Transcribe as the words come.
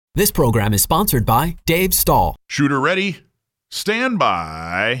This program is sponsored by Dave Stahl. Shooter ready? Stand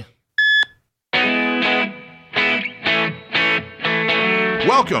by.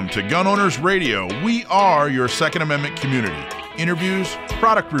 Welcome to Gun Owners Radio. We are your Second Amendment community. Interviews,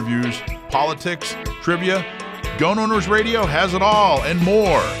 product reviews, politics, trivia. Gun Owners Radio has it all and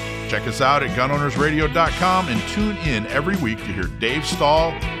more. Check us out at gunownersradio.com and tune in every week to hear Dave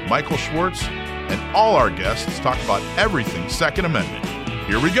Stahl, Michael Schwartz, and all our guests talk about everything Second Amendment.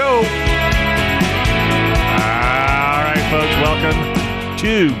 Here we go. All right, folks, welcome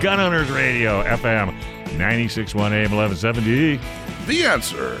to Gun Owners Radio, FM 96.1 AM 1170. The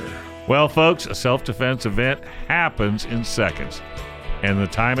answer. Well, folks, a self-defense event happens in seconds. And the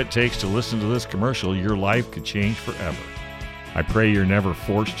time it takes to listen to this commercial, your life could change forever. I pray you're never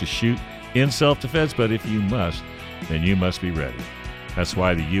forced to shoot in self-defense, but if you must, then you must be ready. That's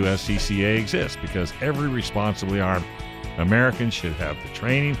why the USCCA exists, because every responsibly armed American should have the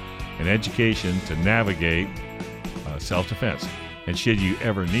training and education to navigate self-defense. And should you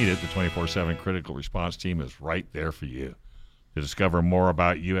ever need it, the 24/7 critical response team is right there for you. To discover more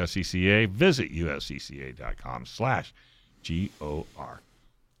about USCCA, visit uscca.com/GOR.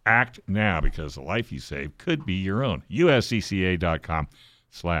 Act now, because the life you save could be your own. uscca.com/GOR.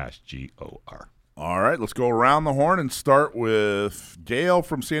 All right, let's go around the horn and start with Gail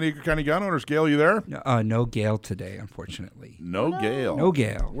from San Diego County Gun Owners. Gail, you there? No Gail today, unfortunately. No Gail. No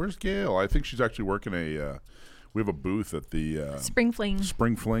Gail. Where's Gail? I think she's actually working we have a booth at the Spring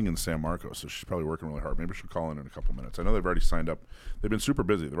Fling in San Marcos, so she's probably working really hard. Maybe she'll call in a couple minutes. I know they've already signed up. They've been super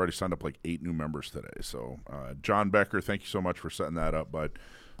busy. They've already signed up like 8 new members today. So, John Becker, thank you so much for setting that up, bud.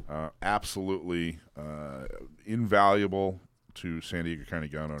 Absolutely invaluable to San Diego County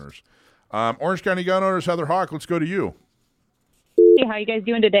Gun Owners. Orange County Gun Owners, Heather Hawk, let's go to you. Hey, how you guys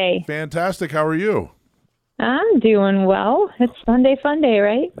doing today? Fantastic. How are you? I'm doing well. It's Sunday Fun Day,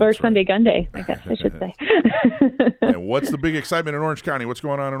 right? That's or Sunday Gun Day, I guess I should say. And what's the big excitement in Orange County? What's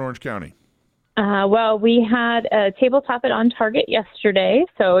going on in Orange County? Well, we had a tabletop at On Target yesterday,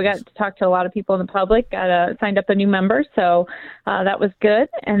 so we got to talk to a lot of people in the public, signed up a new member, so that was good.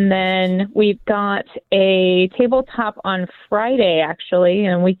 And then we've got a tabletop on Friday, actually,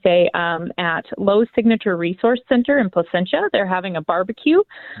 and we say at Lowe's Signature Resource Center in Placentia. They're having a barbecue,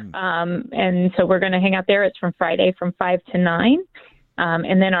 and so we're going to hang out there. It's from Friday from 5 to 9.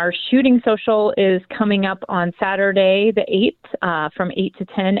 And then our shooting social is coming up on Saturday, the 8th, from 8 to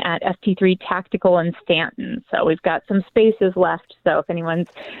 10 at ST3 Tactical in Stanton. So we've got some spaces left. So if anyone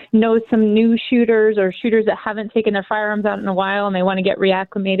knows some new shooters or shooters that haven't taken their firearms out in a while and they want to get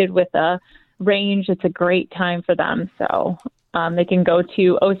reacclimated with a range, it's a great time for them. So they can go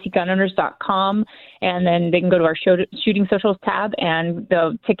to ocgunowners.com, and then they can go to our shooting socials tab, and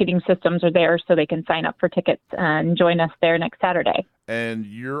the ticketing systems are there so they can sign up for tickets and join us there next Saturday. And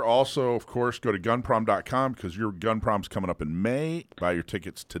you're also, of course, go to gunprom.com, because your gun prom's coming up in May. Buy your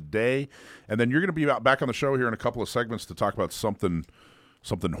tickets today. And then you're going to be back on the show here in a couple of segments to talk about something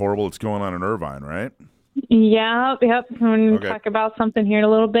horrible that's going on in Irvine, right? Yep. We're going to talk about something here in a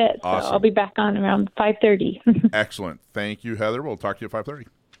little bit. Awesome. So I'll be back on around 5:30. Excellent. Thank you, Heather. We'll talk to you at 5:30.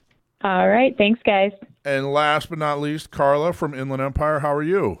 All right. Thanks, guys. And last but not least, Carla from Inland Empire. How are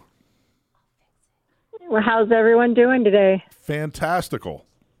you? Well, how's everyone doing today? Fantastical.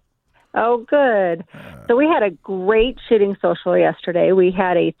 Oh, good. So we had a great shooting social yesterday. We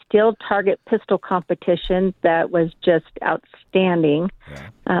had a steel target pistol competition that was just outstanding.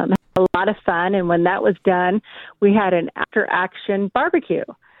 Yeah. A lot of fun. And when that was done, we had an after-action barbecue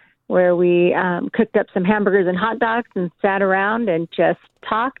where we cooked up some hamburgers and hot dogs and sat around and just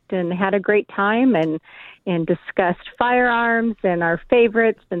talked and had a great time and discussed firearms and our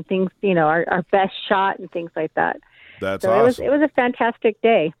favorites and things, our best shot and things like that. That's so awesome. It was a fantastic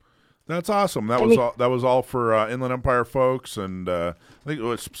day. That's awesome. That was all for Inland Empire folks, and I think it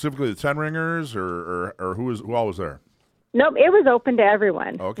was specifically the 10 ringers, or who all was there? Nope, it was open to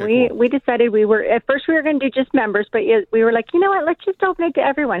everyone. Okay, we decided at first we were going to do just members, but we were like, you know what, let's just open it to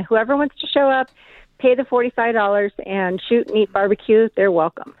everyone. Whoever wants to show up, pay the $45 and shoot and eat barbecue, they're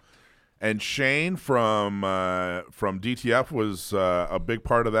welcome. And Shane from DTF was a big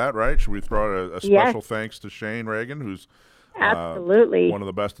part of that, right? Should we throw out a special thanks to Shane Reagan, who's absolutely one of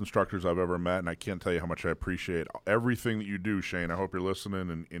the best instructors I've ever met, and I can't tell you how much I appreciate everything that you do, Shane. I hope you're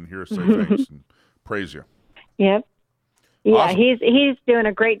listening and hear us say thanks and praise you. Yep. Yeah, awesome. He's doing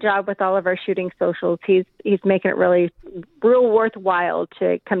a great job with all of our shooting socials. He's making it real worthwhile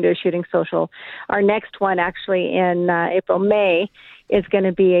to come to a shooting social. Our next one, actually in May, is going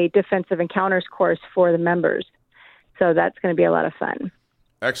to be a defensive encounters course for the members. So that's going to be a lot of fun.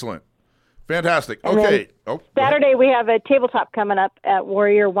 Excellent. Fantastic. And Okay. then Saturday we have a tabletop coming up at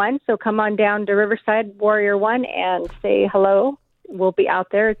Warrior One, so come on down to Riverside Warrior One and say hello. We'll be out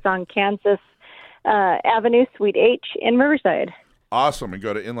there. It's on Kansas Avenue, Suite H in Riverside. Awesome. And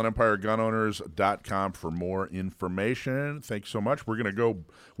go to inlandempiregunowners.com for more information. Thanks so much. We're going to go.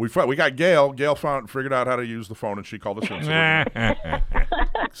 We got Gail. Gail figured out how to use the phone, and she called us in.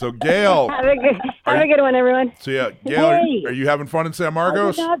 So Gail. Have a good one, everyone. So, yeah, Gail, Hey. are you having fun in San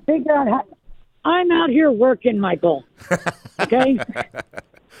Marcos? I did not figure out how. I'm out here working, Michael. Okay?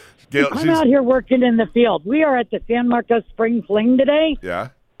 Gail, I'm out here working in the field. We are at the San Marcos Spring Fling today Yeah.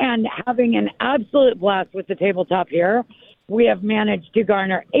 and having an absolute blast with the tabletop here. We have managed to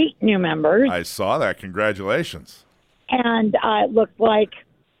garner 8 new members, I saw that. Congratulations. and it looks like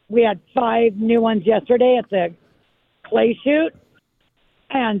we had 5 new ones yesterday at the clay shoot.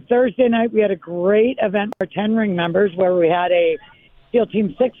 And Thursday night, we had a great event for 10 ring members where we had a SEAL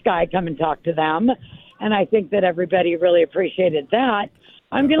Team 6 guy come and talk to them. And I think that everybody really appreciated that.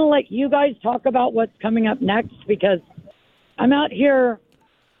 I'm going to let you guys talk about what's coming up next because I'm out here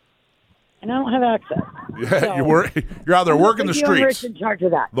and I don't have access. Yeah, So, you're out there working the you and Rich streets. in charge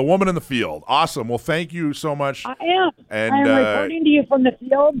of that. The woman in the field. Awesome. Well, thank you so much. I am. And, I'm reporting to you from the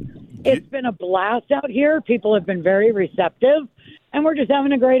field. It's been a blast out here. People have been very receptive, and we're just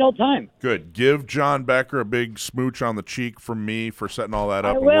having a great old time. Good. Give John Becker a big smooch on the cheek from me for setting all that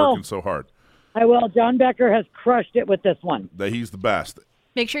up and will. working so hard. I will. John Becker has crushed it with this one. That he's the best.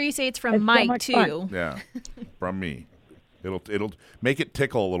 Make sure you say it's from It's so Mike, much too. fun. Yeah, from me. It'll make it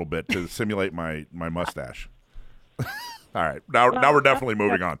tickle a little bit to simulate my mustache. All right, now we're definitely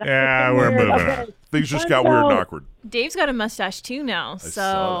moving on. Yeah, we're moving on. Things just got weird and awkward. Dave's got a mustache, too, now.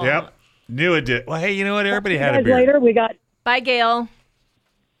 saw So, Yep. Knew it did. Well, hey, you know what? Everybody had a Guys, beard. later, we got bye, Gail.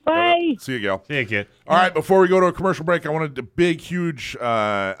 bye. See you, Gail. See you, kid. All right, before we go to a commercial break, I wanted a big, huge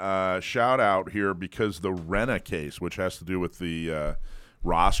shout out here because the Rena case, which has to do with the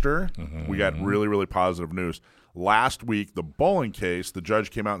roster, we got really, really positive news. Last week, the bowling case, the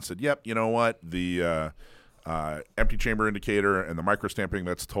judge came out and said, yep, you know what? The empty chamber indicator and the microstamping,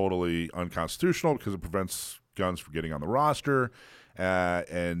 that's totally unconstitutional because it prevents guns from getting on the roster.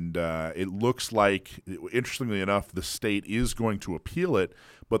 And it looks like, interestingly enough, the state is going to appeal it,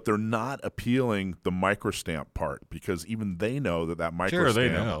 but they're not appealing the microstamp part because even they know that microstamp Sure, they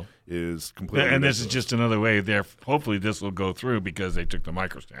know. is completely And this is ridiculous. just another way there. Hopefully, this will go through because they took the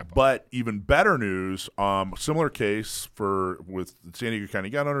microstamp off. But even better news, similar case with San Diego County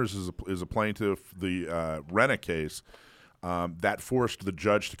gun owners is a plaintiff, the Rena case, that forced the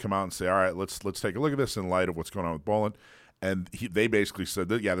judge to come out and say, all right, let's take a look at this in light of what's going on with Boland. And they basically said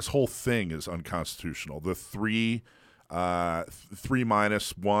that, yeah, this whole thing is unconstitutional. The 3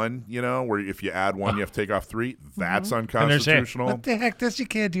 minus 1, you know, where if you add 1, you have to take off 3. That's And they're saying, unconstitutional. what the heck? You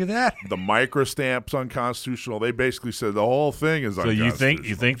can't do that. The microstamp's unconstitutional. They basically said the whole thing is So unconstitutional.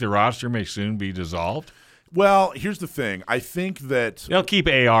 you think the roster may soon be dissolved? Well, here's the thing. I think that They'll keep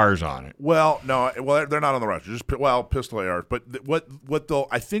ARs on it. Well, they're not on the roster. Just pistol ARs. But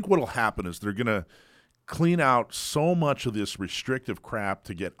I think what'll happen is they're gonna clean out so much of this restrictive crap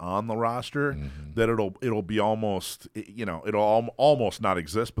to get on the roster that it'll be almost, it'll almost not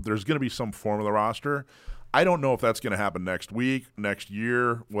exist. But there's gonna be some form of the roster. I don't know if that's gonna happen next week, next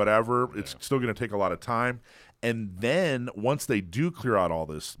year, whatever. Yeah. It's still gonna take a lot of time. And then once they do clear out all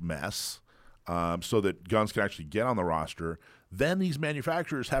this mess. So that guns can actually get on the roster, then these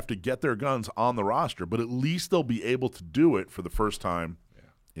manufacturers have to get their guns on the roster, but at least they'll be able to do it for the first time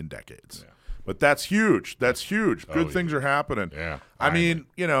in decades. Yeah. But that's huge. That's huge. Good things are happening. Yeah. I mean,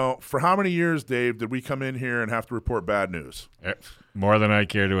 for how many years, Dave, did we come in here and have to report bad news? More than I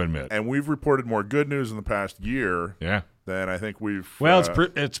care to admit. And we've reported more good news in the past year than I think we've. Well,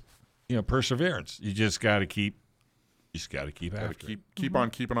 it's perseverance. You just got to keep. You just got to keep after it. Keep on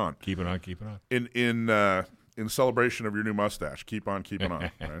keeping on. Keep on keeping on. In celebration of your new mustache, keep on keeping on.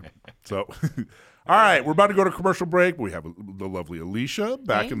 Right? So, all right, we're about to go to commercial break. We have the lovely Alicia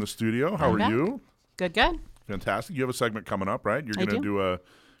back in the studio. How are you? Good, good. Fantastic. You have a segment coming up, right? You're I going to do. do a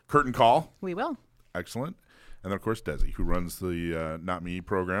curtain call. We will. Excellent. And then, of course, Desi, who runs the Not Me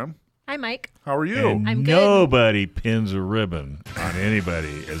program. Hi, Mike. How are you? And I'm good. nobody pins a ribbon on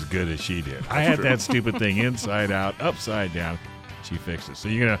anybody as good as she did. I had that stupid thing inside out, upside down. She fixed it. So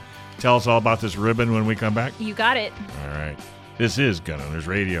you're going to tell us all about this ribbon when we come back? You got it. All right. This is Gun Owners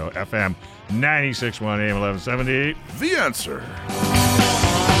Radio, FM 96.1 AM 1170. The answer.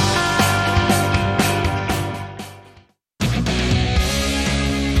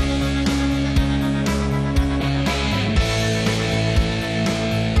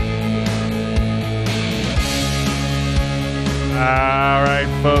 All right,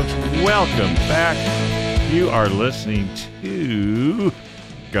 folks, welcome welcome back. You are listening to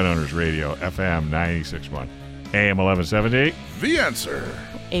Gun Owners Radio, FM 96.1, AM 1170. The Answer.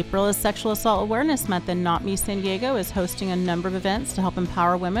 April is Sexual Assault Awareness Month, and NOTMESD San Diego is hosting a number of events to help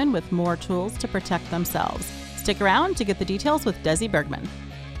empower women with more tools to protect themselves. Stick around to get the details with Desi Bergman.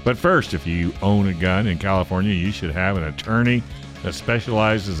 But first, if you own a gun in California, you should have an attorney that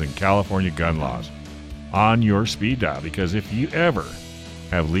specializes in California gun laws on your speed dial, because if you ever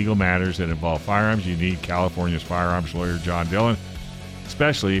have legal matters that involve firearms, you need California's firearms lawyer, John Dillon,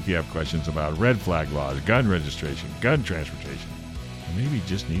 especially if you have questions about red flag laws, gun registration, gun transportation, and maybe you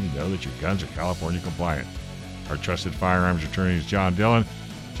just need to know that your guns are California compliant. Our trusted firearms attorney is John Dillon.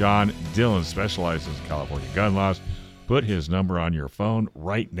 John Dillon specializes in California gun laws. Put his number on your phone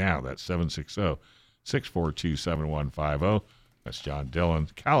right now. That's 760-642-7150. That's John Dillon,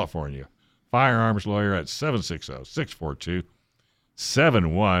 California firearms lawyer at 760-642-7150.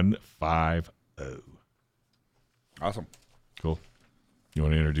 Awesome. Cool. You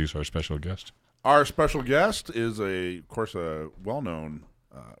want to introduce our special guest? Our special guest is, of course, a well-known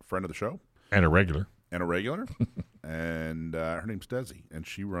friend of the show. And a regular. And her name's Desi, and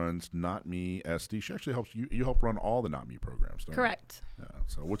she runs NOTMESD. She actually helps you help run all the NOTME programs, don't Correct. you? Yeah.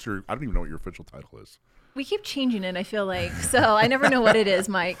 So I don't even know what your official title is. We keep changing it, I feel like. So I never know what it is,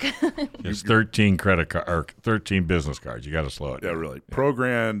 Mike. It's 13 or 13 business cards. You got to slow it down. Yeah, really. Yeah.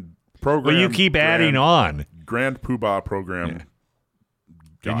 Program. Well, you keep adding on. Grand Poobah program. Yeah.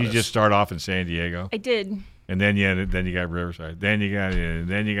 Did you just start off in San Diego? I did. And then you got Riverside. Then you got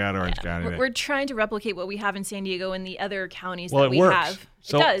Orange County. We're trying to replicate what we have in San Diego and the other counties well, that we works. have.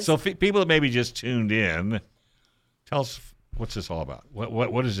 So, it does. So people that maybe just tuned in, tell us, what's this all about?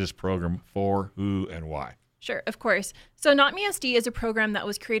 What is this program for, who, and why? Sure, of course. So NOTMESD is a program that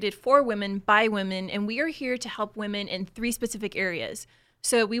was created for women by women, and we are here to help women in 3 specific areas.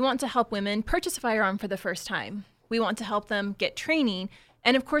 So we want to help women purchase a firearm for the first time. We want to help them get training.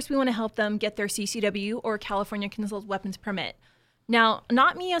 And of course, we want to help them get their CCW or California Concealed Weapons Permit. Now,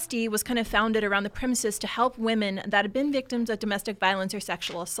 NOTMESD was kind of founded around the premises to help women that have been victims of domestic violence or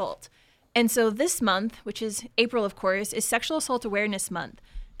sexual assault. And so this month, which is April, of course, is Sexual Assault Awareness Month.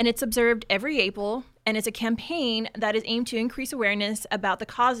 And it's observed every April, and it's a campaign that is aimed to increase awareness about the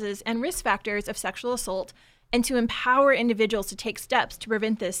causes and risk factors of sexual assault and to empower individuals to take steps to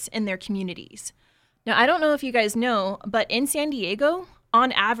prevent this in their communities. Now, I don't know if you guys know, but in San Diego,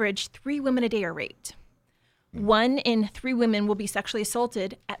 on average, 3 women a day are raped. 1 in 3 women will be sexually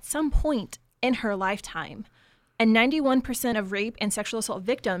assaulted at some point in her lifetime. And 91% of rape and sexual assault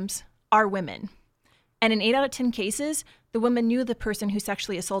victims are women. And in 8 out of 10 cases, the woman knew the person who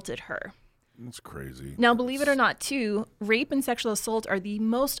sexually assaulted her. That's crazy. Now, believe it or not, too, rape and sexual assault are the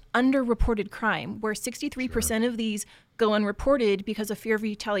most underreported crime, where 63% of these go unreported because of fear of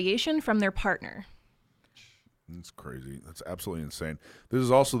retaliation from their partner. That's crazy. That's absolutely insane. This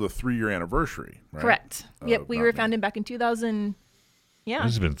is also the 3-year anniversary, right? Correct. Yep, we were founded back in 2000. Yeah.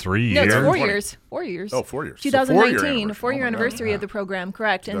 This has been 3 years. No, it's 4 20. years. 4 years. Oh, 4 years. 2019, So 4-year anniversary of the program,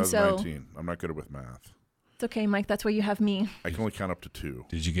 correct. And so 2019. I'm not good with math. it's okay, Mike. That's why you have me. I can only count up to 2.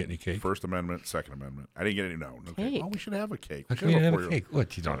 Did you get any cake? First Amendment, Second Amendment. I didn't get any. No cake. Cake. Oh, we should have a cake. How We come should you have have a a 4-year. cake?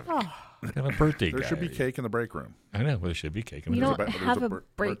 What, you don't have a birthday There guy? should be cake in the break room. I know. Well, there should be cake. You In don't there's have a a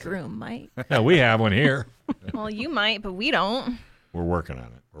break birthday. room, Mike. No, we have one here. Well, you might, but we don't. We're working on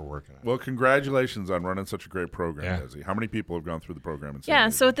it. Well, congratulations on running such a great program, Yeah. Desi. How many people have gone through the program? In San Yeah,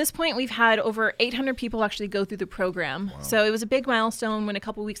 Diego? so at this point, we've had over 800 people actually go through the program. So it was a big milestone when a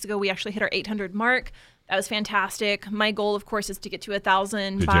couple weeks ago we actually hit our 800 mark. That was fantastic. My goal, of course, is to get to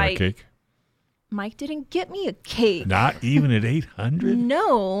 1,000 Did by... you have a cake? Mike didn't get me a cake. Not even at 800?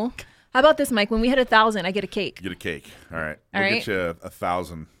 No. How about this, Mike? When we hit 1,000, I get a cake. You get a cake. All right. All We'll right. get you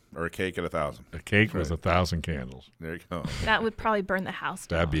 1,000 or a cake at 1,000. A cake with 1,000 candles. There you go. That would probably burn the house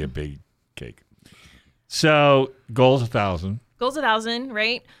down. That'd be a big cake. So, goal's 1,000. Goal's 1,000,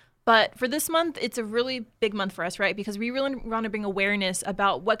 right? But for this month, it's a really big month for us, right? Because we really want to bring awareness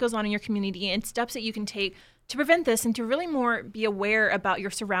about what goes on in your community and steps that you can take to prevent this and to really more be aware about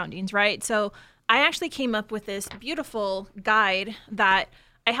your surroundings, right? So I actually came up with this beautiful guide that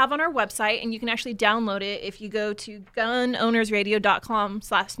I have on our website, and you can actually download it if you go to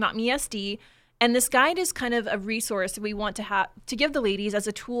gunownersradio.com/NOTMESD. And this guide is kind of a resource we want to have to give the ladies as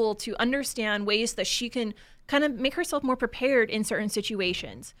a tool to understand ways that she can kind of make herself more prepared in certain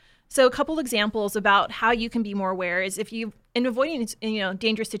situations. So a couple examples about how you can be more aware is if you, in avoiding,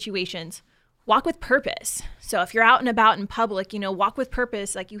 dangerous situations, walk with purpose. So if you're out and about in public, walk with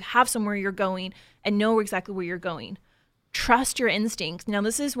purpose, like you have somewhere you're going and know exactly where you're going. Trust your instincts. Now,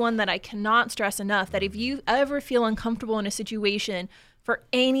 this is one that I cannot stress enough, that if you ever feel uncomfortable in a situation, for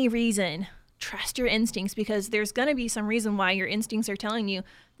any reason, trust your instincts, because there's going to be some reason why your instincts are telling you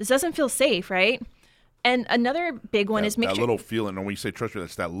this doesn't feel safe, right? And another big one is make that sure. little feeling, and when you say trust you,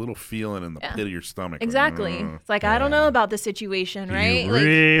 that's that little feeling in the pit of your stomach. Exactly. It's like, I don't know about this situation, right? You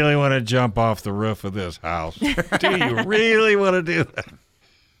really want to jump off the roof of this house? Do you really want to do that?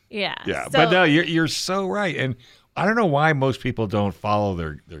 Yeah. Yeah. But no, you're so right. And I don't know why most people don't follow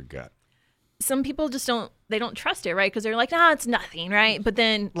their gut. Some people just don't trust it, right? Because they're like, it's nothing, right? But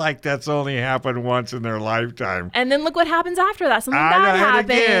then, like, that's only happened once in their lifetime. And then look what happens after that. Something bad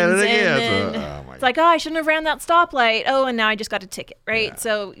happens. And then it's like, I shouldn't have ran that stoplight. Oh, and now I just got a ticket, right? Yeah.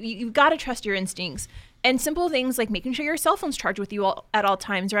 So you've got to trust your instincts. And simple things like making sure your cell phone's charged with you at all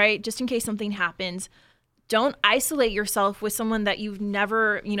times, right? Just in case something happens. Don't isolate yourself with someone that you've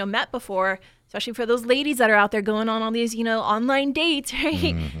never, met before. Especially for those ladies that are out there going on all these, online dates, right?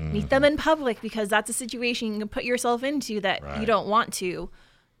 Mm-hmm. Meet them in public, because that's a situation you can put yourself into that you don't want to.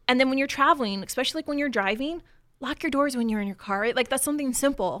 And then when you're traveling, especially like when you're driving, lock your doors when you're in your car, right? Like, that's something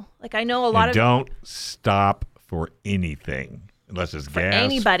simple. Like, I know a lot of... Don't stop for anything, unless it's gas,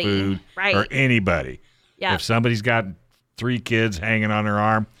 anybody, food, right. or anybody. Yeah. If somebody's got 3 kids hanging on their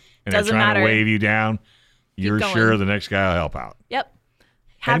arm and Doesn't they're trying matter. to wave you down, you're sure the next guy will help out. Yep.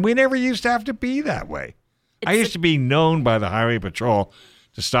 And we never used to have to be that way. I used to be known by the highway patrol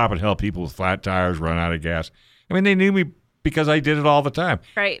to stop and help people with flat tires, run out of gas. I mean, they knew me because I did it all the time.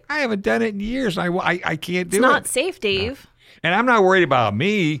 Right. I haven't done it in years. I can't do it. It's not safe, Dave. No. And I'm not worried about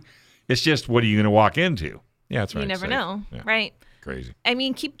me. It's just, what are you going to walk into? Yeah, that's right. You never know, right? Crazy. I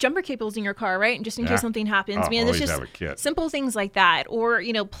mean, keep jumper cables in your car, right? And just in case something happens. Man, always it's just have a kit. Simple things like that. Or,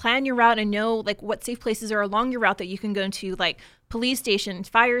 plan your route and know like what safe places are along your route that you can go to, like police stations,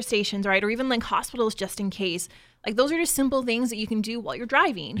 fire stations, right? Or even like hospitals, just in case. Like, those are just simple things that you can do while you're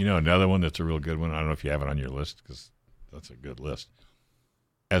driving. Another one that's a real good one. I don't know if you have it on your list, because that's a good list.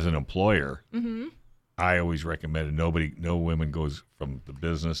 As an employer, I always recommend no women goes from the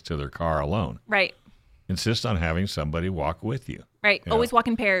business to their car alone. Right. Insist on having somebody walk with you. Right. Always walk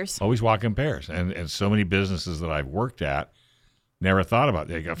in pairs. Always walk in pairs. And so many businesses that I've worked at never thought about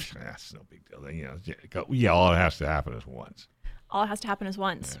it. They go, that's no big deal. All it has to happen is once. All it has to happen is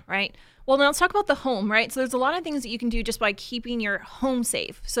once, right? Well, now let's talk about the home, right? So there's a lot of things that you can do just by keeping your home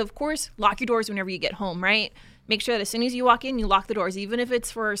safe. So, of course, lock your doors whenever you get home, right? Make sure that as soon as you walk in, you lock the doors. Even if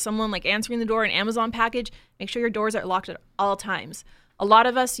it's for someone like answering the door, an Amazon package, make sure your doors are locked at all times. A lot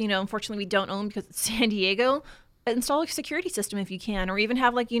of us, unfortunately, we don't own, because it's San Diego. Install a security system if you can, or even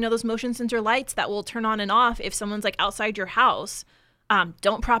have those motion sensor lights that will turn on and off if someone's like outside your house.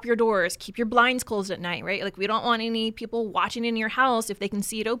 Don't prop your doors. Keep your blinds closed at night, right? Like, we don't want any people watching in your house if they can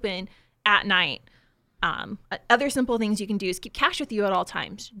see it open at night. Other simple things you can do is keep cash with you at all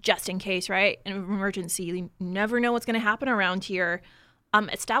times, just in case, right? In an emergency, you never know what's going to happen around here.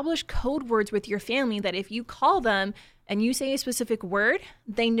 Establish code words with your family that if you call them and you say a specific word,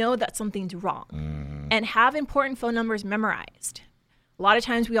 they know that something's wrong. And have important phone numbers memorized. A lot of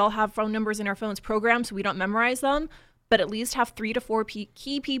times we all have phone numbers in our phones programmed, so we don't memorize them, but at least have 3 to 4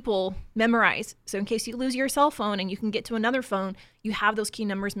 key people memorized. So in case you lose your cell phone and you can get to another phone, you have those key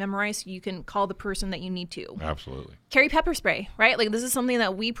numbers memorized so you can call the person that you need to. Absolutely. Carry pepper spray, right? Like, this is something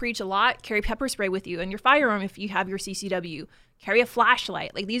that we preach a lot. Carry pepper spray with you and your firearm if you have your CCW. Carry a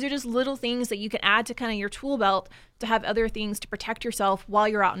flashlight. Like, these are just little things that you can add to kind of your tool belt to have other things to protect yourself while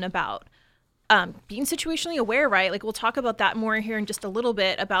you're out and about. Being situationally aware, right? Like, we'll talk about that more here in just a little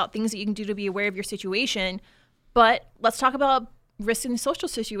bit, about things that you can do to be aware of your situation. But let's talk about risks in social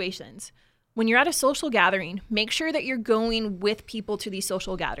situations. When you're at a social gathering, make sure that you're going with people to these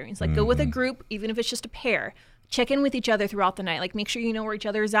social gatherings. Like, go with a group, even if it's just a pair. Check in with each other throughout the night. Like, make sure you know where each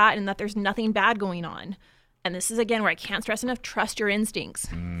other is at and that there's nothing bad going on. And this is, again, where I can't stress enough, trust your instincts.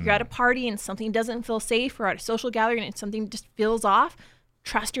 If you're at a party and something doesn't feel safe, or at a social gathering and something just feels off,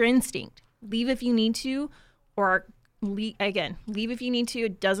 trust your instinct. Leave if you need to, or leave if you need to.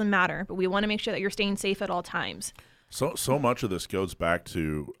 It doesn't matter, but we want to make sure that you're staying safe at all times. So much of this goes back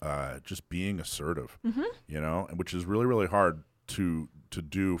to just being assertive, which is really, really hard to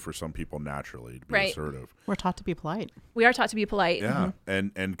do for some people naturally, to be assertive. We're taught to be polite. We are taught to be polite. Yeah,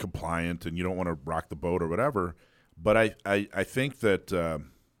 and compliant, and you don't want to rock the boat or whatever. But I think that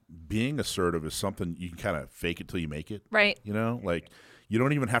being assertive is something you can kind of fake it till you make it. Right. Like, you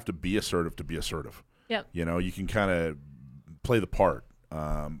don't even have to be assertive to be assertive. Yep. You can kind of play the part,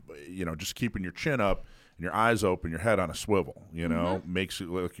 just keeping your chin up and your eyes open, your head on a swivel, makes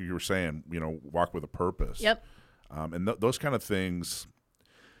you, like you were saying, walk with a purpose. Yep. And those kind of things.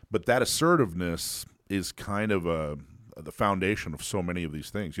 But that assertiveness is kind of the foundation of so many of these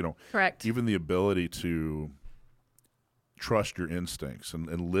things, Correct. Even the ability to trust your instincts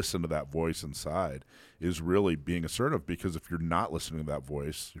and listen to that voice inside is really being assertive. Because if you're not listening to that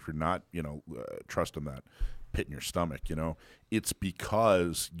voice, if you're not, trusting that pit in your stomach, it's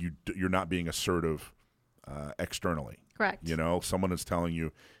because you're not being assertive externally. Correct. Someone is telling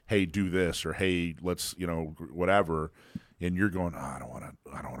you, hey, do this, or hey, let's, whatever. And you're going, I don't want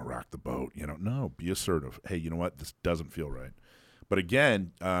to rock the boat. No, be assertive. Hey, you know what? This doesn't feel right. But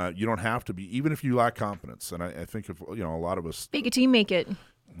again, you don't have to be, even if you lack confidence. And I think if, a lot of us. Fake it till you make it.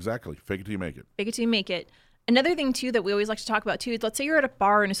 Exactly. Fake it till you make it. Fake it till you make it. Another thing, too, that we always like to talk about, too, is let's say you're at a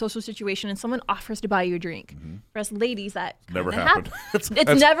bar in a social situation and someone offers to buy you a drink. Mm-hmm. For us ladies, that never happened. It's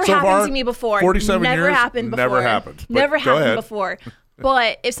never so happened to me before. 47 never years, happened before. Never happened. Never happened before.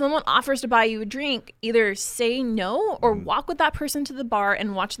 But if someone offers to buy you a drink, either say no or walk with that person to the bar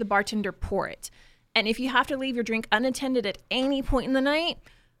and watch the bartender pour it. And if you have to leave your drink unattended at any point in the night,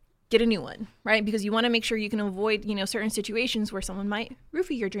 get a new one, right? Because you want to make sure you can avoid, certain situations where someone might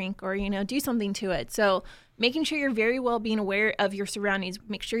roofie your drink or, do something to it. So making sure you're very well being aware of your surroundings.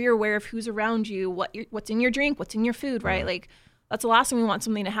 Make sure you're aware of who's around you, what's in your drink, what's in your food, right? Like, that's the last thing we want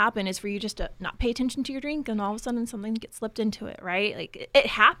something to happen is for you just to not pay attention to your drink and all of a sudden something gets slipped into it, right? Like, it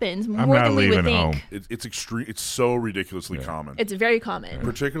happens more than we would think. Home. It's extreme. It's so ridiculously common. It's very common.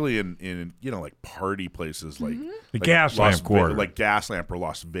 Particularly in like party places like the Gas Lamp Quarter. Like Gaslamp or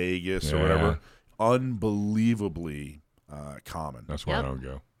Las Vegas or whatever. Unbelievably common. That's why I don't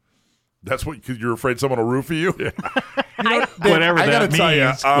go. That's what, because you're afraid someone will roofie you? Whatever that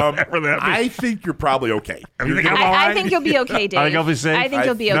means. Whatever that means. I think you're probably okay. I think you'll be okay, Dave. I think I'll be safe. I think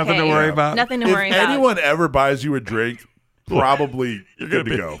you'll be okay. Nothing to worry about. Nothing to worry about. If anyone ever buys you a drink, probably you're good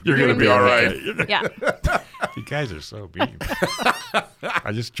to go. You're going to be all right. Yeah. You guys are so mean.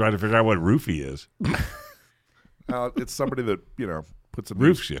 I just try to figure out what roofie is. It's somebody that, puts a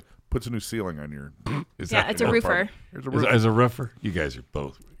roofs you. Puts a new ceiling on your. It's a roofer. As a roofer, you guys are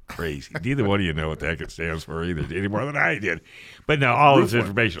both crazy. Neither one of you know what the heck it stands for either, any more than I did. But now, all this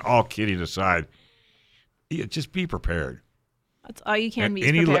information, all kidding aside, just be prepared. That's all you can be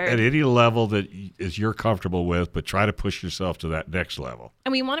prepared. At any level that you're comfortable with, but try to push yourself to that next level.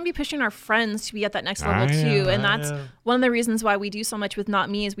 And we want to be pushing our friends to be at that next level too. And that's one of the reasons why we do so much with Not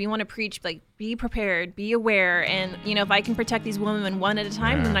Me is we want to preach, like, be prepared, be aware. And, if I can protect these women one at a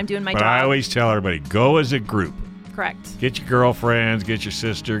time, then I'm doing my job. I always tell everybody, go as a group. Correct. Get your girlfriends, get your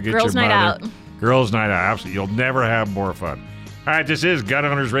sister, get Girls' your mother. night out. Girls' night out. Absolutely. You'll never have more fun. All right, this is Gun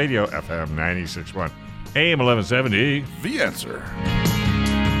Owners Radio, FM 96.1, AM 1170. The Answer.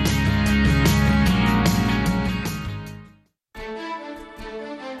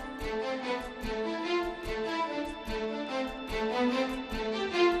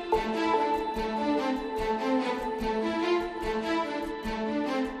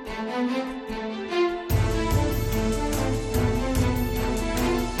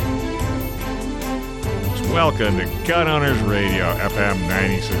 Welcome to Gun Owners Radio, FM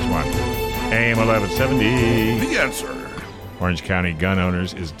 96.1, AM 1170. The Answer. Orange County Gun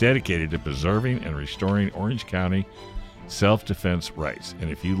Owners is dedicated to preserving and restoring Orange County self-defense rights. And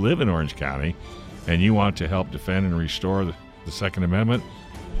if you live in Orange County and you want to help defend and restore the Second Amendment,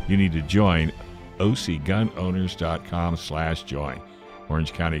 you need to join ocgunowners.com/join.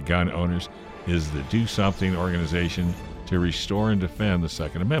 Orange County Gun Owners is the do something organization to restore and defend the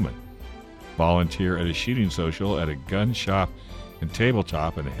Second Amendment. Volunteer at a shooting social, at a gun shop and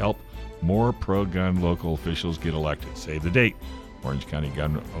tabletop, and help more pro-gun local officials get elected. Save the date. Orange County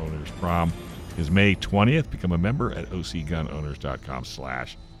Gun Owners Prom is May 20th. Become a member at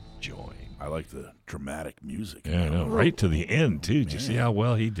ocgunowners.com/join. I like the dramatic music. Yeah, I know. Right to the end, too. Did you see how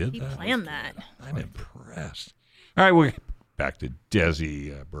well he did that? He planned that. I'm impressed. All right, we're back to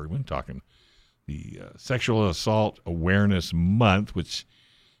Desi Bergman talking the Sexual Assault Awareness Month, which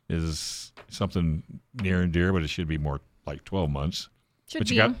is something near and dear, but it should be more like 12 months. But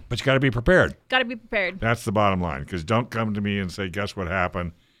you got to be prepared. Got to be prepared. That's the bottom line. Because don't come to me and say, "Guess what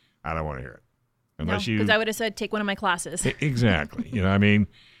happened?" I don't want to hear it. Because I would have said, "Take one of my classes." Exactly. I mean,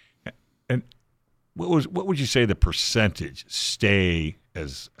 and what would you say the percentage stay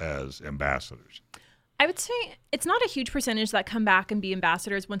as ambassadors? I would say it's not a huge percentage that come back and be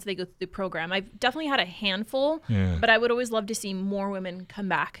ambassadors once they go through the program. I've definitely had a handful, but I would always love to see more women come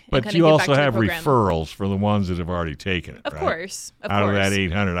back. And but you also have referrals for the ones that have already taken it. Of course. Out of that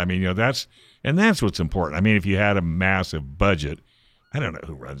 800. I mean, that's what's important. I mean, if you had a massive budget, I don't know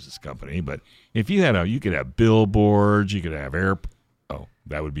who runs this company, but if you had you could have billboards, you could have oh,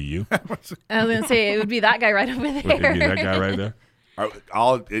 that would be you. I was going to say, it would be that guy right over there. Would it be that guy right there?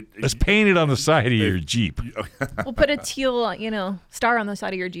 Let's paint it on the side of your Jeep. We'll put a teal, star on the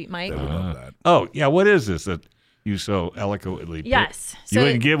side of your Jeep, Mike. Oh, yeah. What is this? you so eloquently. Yes. You So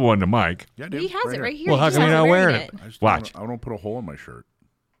wouldn't give one to Mike. Yeah, dude, he has it right here. Well, He how just come you're hasn't not wearing wearing it? I just Watch. I don't put a hole in my shirt.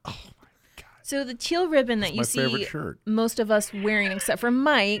 So the teal ribbon that That's you my see favorite shirt. most of us wearing, except for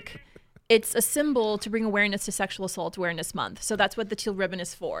Mike, it's a symbol to bring awareness to Sexual Assault Awareness Month. So that's what the teal ribbon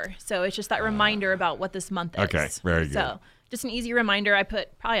is for. So it's just that reminder about what this month is. Okay, very good. So just an easy reminder. I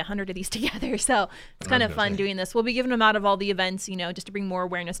put probably 100 of these together. So it's kind of fun doing this. We'll be giving them out of all the events, just to bring more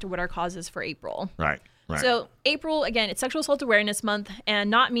awareness to what our cause is for April. Right. So April, again, it's Sexual Assault Awareness Month,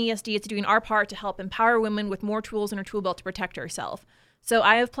 and NOTMESD is doing our part to help empower women with more tools in our tool belt to protect ourselves. So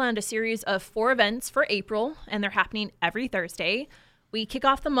I have planned a series of 4 events for April, and they're happening every Thursday. We kick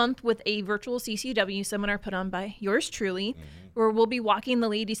off the month with a virtual CCW seminar put on by yours truly, where we'll be walking the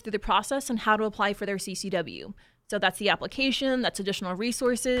ladies through the process and how to apply for their CCW. So that's the application, that's additional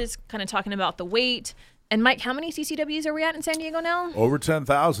resources, kind of talking about the weight. And Mike, how many CCWs are we at in San Diego now? Over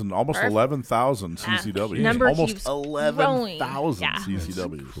 10,000, almost Perfect. 11,000 CCWs. Number almost keeps 11,000 growing.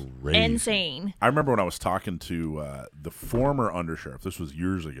 CCWs. Crazy. Insane. I remember when I was talking to the former undersheriff. This was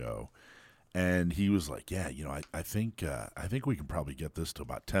years ago, and he was like, "Yeah, I think we can probably get this to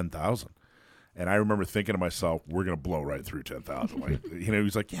about 10,000." And I remember thinking to myself, "We're gonna blow right through 10,000." Like,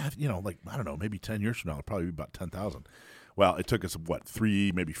 he's like, "Yeah, I don't know, maybe 10 years from now, it'll probably be about 10,000." Well, it took us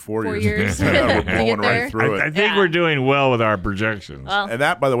 3, maybe 4 years. We're blowing right through it. I think we're doing well with our projections. Well, And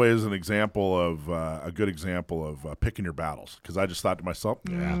that, by the way, is an example of a good example of picking your battles. Because I just thought to myself,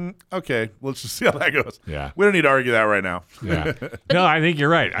 okay, let's just see how that goes. Yeah. We don't need to argue that right now. Yeah. No, I think you're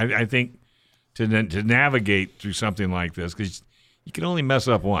right. I think to navigate through something like this, because you can only mess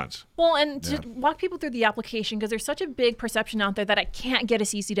up once. well, and to walk people through the application, because there's such a big perception out there that I can't get a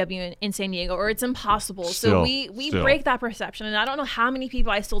CCW in San Diego, or it's impossible. So Still. we break that perception. And I don't know how many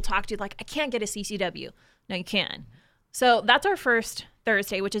people I still talk to, like, I can't get a CCW. No, you can. So that's our first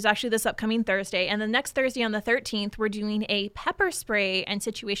Thursday, which is actually this upcoming Thursday. And the next Thursday on the 13th, we're doing a pepper spray and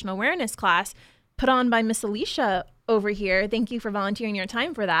situational awareness class put on by Miss Alicia over here. Thank you for volunteering your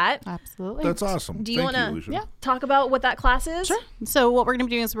time for that. Absolutely. That's awesome. Do you want to to talk about what that class is? Sure. So what we're going to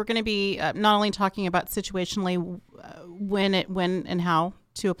be doing is we're going to be not only talking about situationally when and how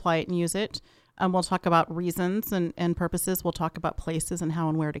to apply it and use it. We'll talk about reasons and purposes. We'll talk about places and how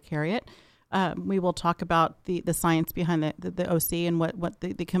and where to carry it. We will talk about the science behind the OC and what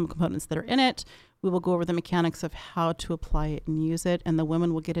the chemical components that are in it. We will go over the mechanics of how to apply it and use it. And the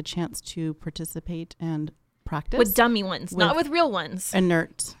women will get a chance to participate and practice. With dummy ones, not with real ones.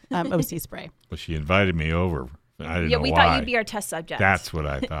 Inert OC spray. Well, she invited me over. I didn't know why. We thought you'd be our test subject. That's what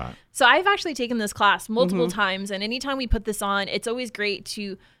I thought. So I've actually taken this class multiple times, and anytime we put this on, it's always great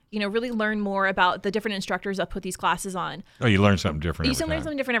to really learn more about the different instructors that put these classes on. Oh, you learn something different You every learn time.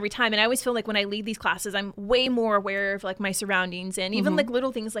 something different every time, and I always feel like when I lead these classes, I'm way more aware of like my surroundings and even like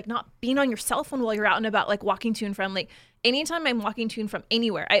little things like not being on your cell phone while you're out and about, like walking to and from. Like anytime I'm walking to and from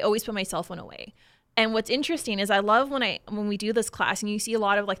anywhere, I always put my cell phone away. And what's interesting is I love when we do this class and you see a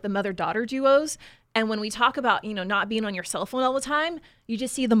lot of like the mother-daughter duos. And when we talk about, not being on your cell phone all the time, you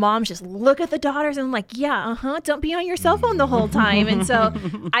just see the moms just look at the daughters and like, don't be on your cell phone the whole time. And so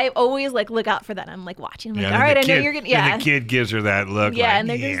I always like look out for that. I'm like watching. I'm like, all right, I know you're going to, And the kid gives her that look. Yeah, and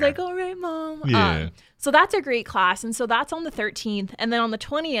they're just like, all right, mom. Yeah. So that's a great class. And so that's on the 13th. And then on the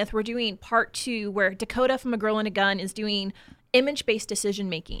 20th, we're doing part 2 where Dakota from A Girl and a Gun is doing image-based decision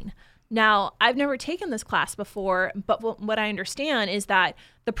making. Now, I've never taken this class before, but what I understand is that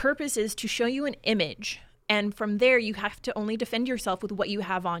the purpose is to show you an image. And from there, you have to only defend yourself with what you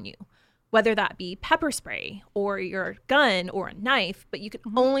have on you, whether that be pepper spray or your gun or a knife, but you can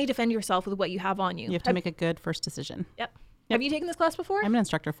only defend yourself with what you have on you. You have to make a good first decision. Yep. Have you taken this class before? I'm an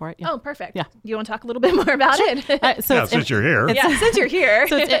instructor for it. Yeah. Oh, perfect. Yeah. Do you want to talk a little bit more about it? Since you're here. Since you're here.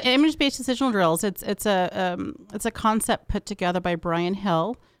 So it's image-based decisional drills. It's a concept put together by Brian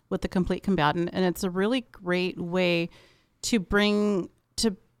Hill with the Complete Combatant, and it's a really great way to bring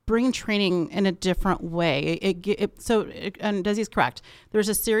training in a different way. And Desi's correct. There's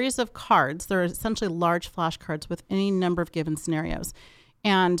a series of cards. They're essentially large flashcards with any number of given scenarios,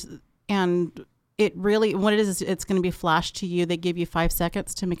 and it really, what it is it's going to be flashed to you. They give you 5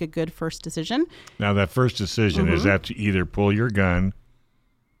 seconds to make a good first decision. Now, that first decision, is that to either pull your gun,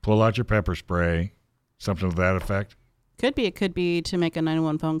 pull out your pepper spray, something to that effect? It could be to make a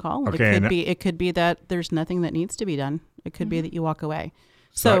 911 phone call. Okay, It could be that there's nothing that needs to be done. It could be that you walk away.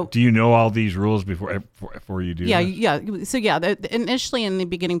 So do you know all these rules before you do this? Yeah. So initially in the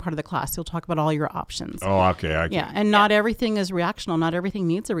beginning part of the class, you'll talk about all your options. Oh, okay. And not everything is reactional. Not everything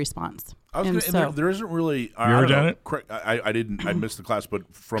needs a response. There isn't really. You ever done it? I didn't. I missed the class,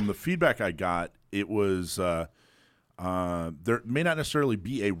 but from the feedback I got, it was there may not necessarily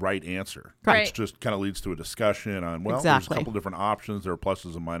be a right answer. Right. It just kind of leads to a discussion on, there's Exactly. a couple different options. There are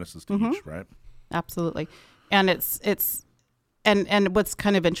pluses and minuses to each, right? Absolutely. And and what's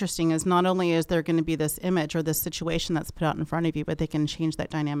kind of interesting is not only is there going to be this image or this situation that's put out in front of you, but they can change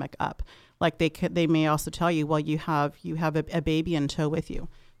that dynamic up. Like they may also tell you, well, you have a baby in tow with you.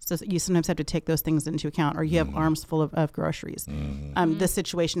 So you sometimes have to take those things into account, or you have arms full of groceries. This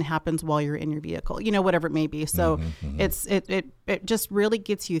situation happens while you're in your vehicle, whatever it may be. So it just really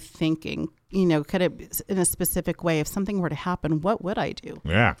gets you thinking, kind of in a specific way. If something were to happen, what would I do?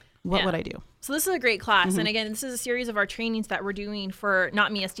 Yeah. What would I do? So this is a great class. And again, this is a series of our trainings that we're doing for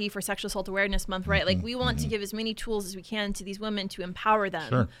NOTMESD for Sexual Assault Awareness Month, right? Like we want to give as many tools as we can to these women to empower them.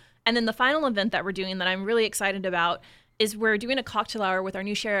 Sure. And then the final event that we're doing that I'm really excited about is we're doing a cocktail hour with our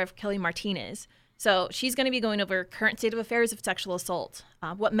new sheriff, Kelly Martinez. So she's going to be going over current state of affairs of sexual assault,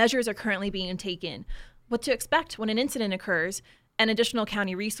 what measures are currently being taken, what to expect when an incident occurs, and additional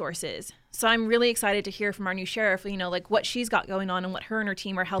county resources. So I'm really excited to hear from our new sheriff, like what she's got going on and what her and her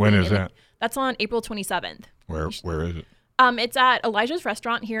team are helping. When is that? That's on April 27th. Where is it? It's at Elijah's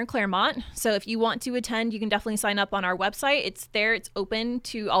Restaurant here in Claremont. So if you want to attend, you can definitely sign up on our website. It's there. It's open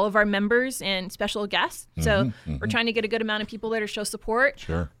to all of our members and special guests. So we're trying to get a good amount of people there to show support.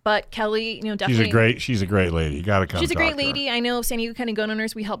 Sure. But Kelly, definitely. She's a great lady. You got to come. She's a great talk to her. lady. I know San Diego County Gun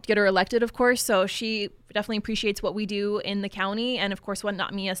Owners, we helped get her elected, of course. So she definitely appreciates what we do in the county and, of course, what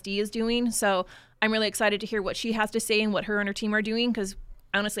NOTMESD is doing. So I'm really excited to hear what she has to say and what her and her team are doing, because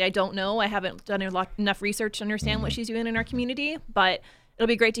honestly, I don't know. I haven't done enough research to understand what she's doing in our community, but it'll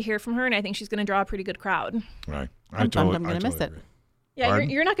be great to hear from her, and I think she's going to draw a pretty good crowd. Right. I'm going to miss it. agree. Yeah,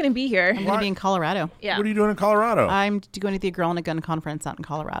 you're not going to be here. I'm going to be in Colorado. Yeah. What are you doing in Colorado? I'm going to the Girl in a Gun conference out in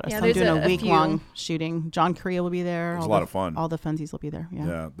Colorado. Yeah, so I'm there's doing a week-long few. shooting. John Korea will be there. It's a lot of fun. All the funsies will be there.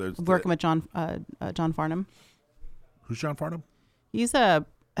 Yeah. There's I'm working with John Farnham. Who's John Farnham? He's an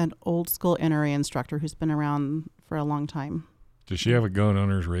old school NRA instructor who's been around for a long time. Does she have a Gun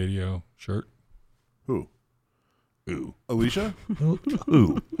Owners Radio shirt? Who? Ooh. Alicia?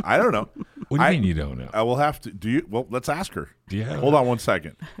 Ooh. I don't know. What do you mean you don't know? I will have to. Do you? Well, let's ask her. Do you have Hold on one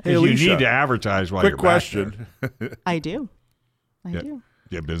second. Hey, You Alicia. need to advertise while Quick you're question. back there. I do. I do. Do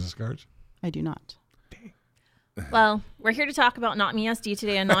you have business cards? I do not. Well, we're here to talk about NOTMESD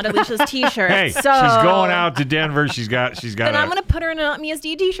today and not Alicia's T-shirt. Hey, so she's going out to Denver. She's got. Then I'm going to put her in a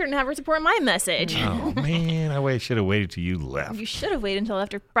NOTMESD T-shirt and have her support my message. Oh man, I should have waited till you left. You should have waited until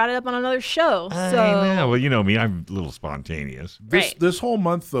after brought it up on another show. I So know. Well, you know me. I'm a little spontaneous. Right. This whole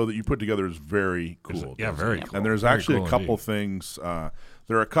month, though, that you put together is very cool. Yeah, very cool. And there's Very actually cool a couple indeed. things.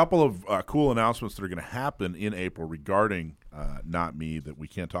 There are a couple of cool announcements that are going to happen in April regarding Not Me that we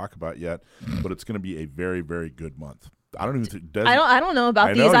can't talk about yet, but it's going to be a very, very good month. I don't even think I don't know about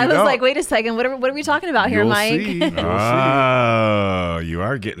I these. know, I you was don't. like, wait a second. What are we talking about here, You'll Mike? see. You'll see. Oh, you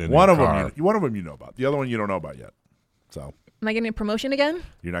are getting in One the of car. them you know about. The other one you don't know about yet. So Am I getting a promotion again?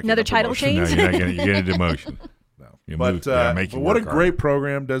 you're not Another getting a title promotion. change? No, you're not getting. You get a demotion. No. You But move, yeah, make you what a work great harder.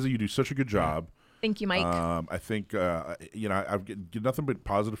 program, Desi. You do such a good job. Thank you, Mike. I think I've get nothing but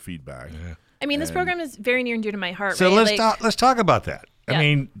positive feedback. Yeah. I mean, this program is very near and dear to my heart. So right? let's talk about that. Yeah. I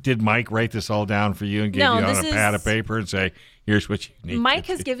mean, did Mike write this all down for you and give No, you on this a pad of is- paper and say, "Here's what you need"? Mike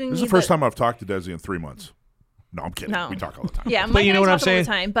to has do? given This me is the first time I've talked to Desi in 3 months. No, I'm kidding. No. We talk all the time. Yeah, But Mike you and know I what I'm talk all the saying?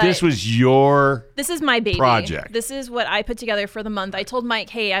 time, but This was your this is my baby project. This is what I put together for the month. I told Mike,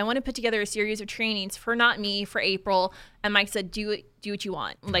 hey, I want to put together a series of trainings for Not Me for April. And Mike said, do what you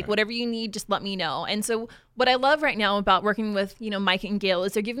want. Like whatever you need, just let me know. And so what I love right now about working with, Mike and Gail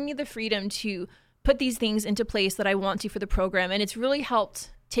is they're giving me the freedom to put these things into place that I want to for the program. And it's really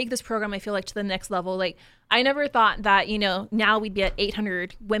helped take this program, I feel like, to the next level. Like I never thought that, now we'd be at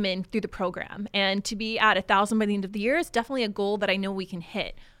 800 women through the program, and to be at 1,000 by the end of the year is definitely a goal that I know we can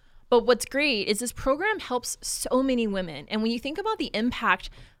hit. But what's great is this program helps so many women. And when you think about the impact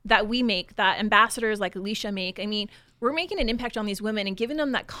that we make, that ambassadors like Alicia make, I mean, we're making an impact on these women and giving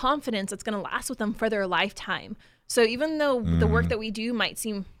them that confidence that's going to last with them for their lifetime. So even though the work that we do might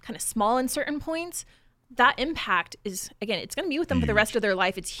seem kind of small in certain points, that impact is, again, it's going to be with them for the rest of their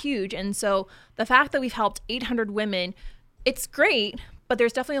life. It's huge. And so the fact that we've helped 800 women, it's great, but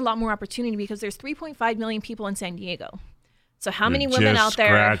there's definitely a lot more opportunity because there's 3.5 million people in San Diego. So how many women out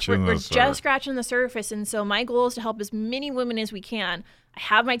there? We're just scratching the surface. And so my goal is to help as many women as we can. I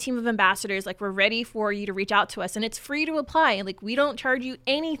have my team of ambassadors. Like, we're ready for you to reach out to us, and it's free to apply. Like, we don't charge you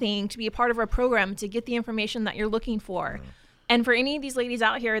anything to be a part of our program to get the information that you're looking for. And for any of these ladies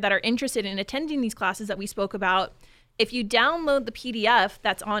out here that are interested in attending these classes that we spoke about, if you download the PDF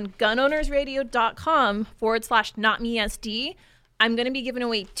that's on gunownersradio.com/NotMeSD, I'm going to be giving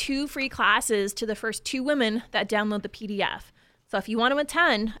away 2 free classes to the first 2 women that download the PDF. So if you want to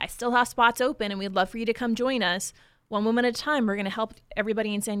attend, I still have spots open, and we'd love for you to come join us. One woman at a time, we're going to help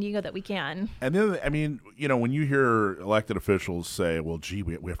everybody in San Diego that we can. And then, I mean, when you hear elected officials say, well, gee,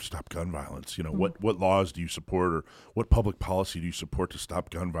 we have to stop gun violence, what laws do you support, or what public policy do you support to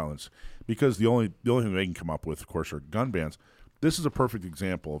stop gun violence? Because the only thing they can come up with, of course, are gun bans. This is a perfect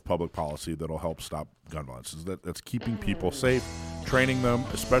example of public policy that'll help stop gun violence. That's keeping people safe, training them,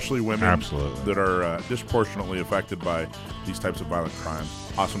 especially women that are disproportionately affected by these types of violent crime.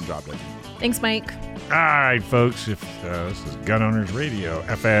 Awesome job, Dave. Thanks, Mike. All right, folks. This is Gun Owners Radio,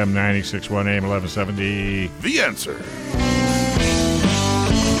 FM 96.1 AM 1170. The Answer.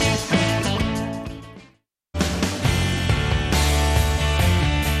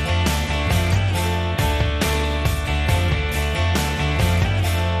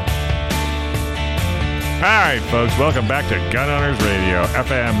 All right, folks, welcome back to Gun Owners Radio,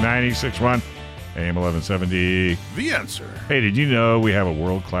 FM 96.1, AM 1170. The Answer. Hey, did you know we have a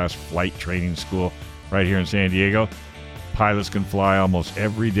world-class flight training school right here in San Diego? Pilots can fly almost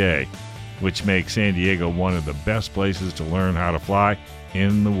every day, which makes San Diego one of the best places to learn how to fly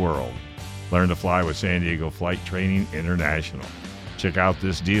in the world. Learn to fly with San Diego Flight Training International. Check out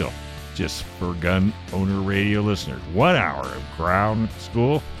this deal, just for Gun Owner Radio listeners. 1 hour of ground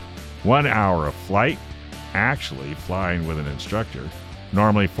school, 1 hour of flight, actually flying with an instructor,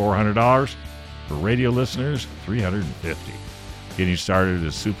 normally $400. For radio listeners, $350. Getting started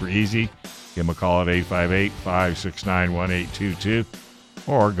is super easy. Give them a call at 858-569-1822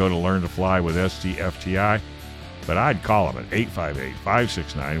 or go to Learn to Fly with SDFTI, but I'd call them at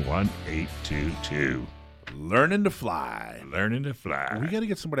 858-569-1822. Learning to fly. Learning to fly. We got to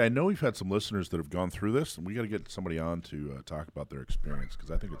get somebody. I know we've had some listeners that have gone through this, and we got to get somebody on to talk about their experience,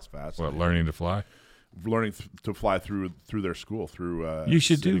 because I think it's fascinating. What, learning to fly? Learning to fly through their school, through you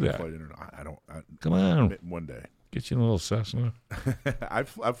should do that. Come on, one day. Get you in a little Cessna. I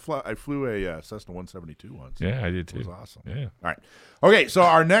flew a Cessna 172 once. Yeah, I did too. It was awesome. Yeah. All right. Okay, so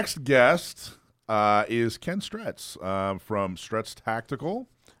our next guest is Ken Stretz from Stretz Tactical,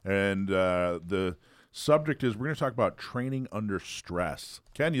 and the subject is we're going to talk about training under stress.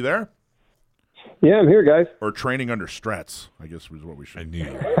 Ken, you there? Yeah, I'm here, guys. Or training under stress, I guess was what we should. I knew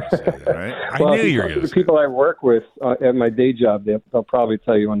you were going to say that, right? Well, I knew you were going to say the people I work with at my day job, they'll probably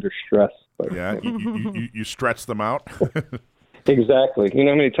tell you under stress. But, yeah, you stretch them out? Exactly. You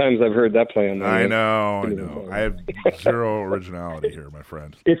know how many times I've heard that play on that? I know. I have zero originality here, my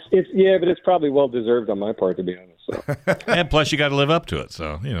friend. It's but it's probably well deserved on my part, to be honest. So. And plus, you got to live up to it,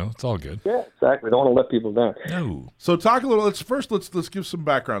 so it's all good. Yeah, exactly. Don't want to let people down. No. So talk a little. Let's give some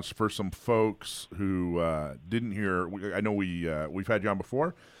backgrounds for some folks who didn't hear. I know we've had you on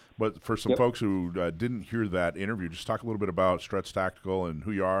before, but for some folks who didn't hear that interview, just talk a little bit about Stretz Tactical and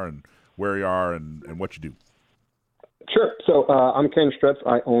who you are and where you are and what you do. Sure. So I'm Ken Stretz.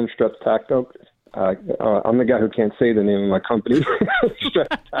 I own Stretz Tactical. I'm the guy who can't say the name of my company.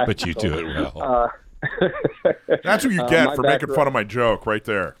 But you do it well. That's what you get for making fun of my joke right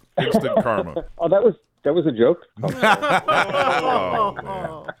there. Instant karma. Oh, that was a joke?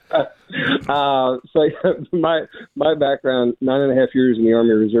 So my background, 9.5 years in the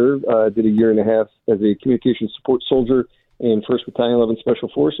Army Reserve, did a 1.5 years as a communications support soldier in 1st Battalion 11 Special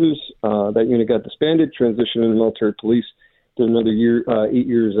Forces. That unit got disbanded, transitioned into military police, did another 8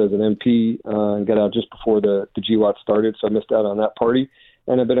 years as an MP, and got out just before the GWAT started, so I missed out on that party.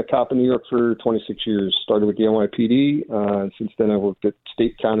 And I've been a cop in New York for 26 years. Started with the NYPD, and since then I've worked at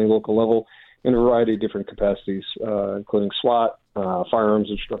state, county, local level in a variety of different capacities, including SWAT, firearms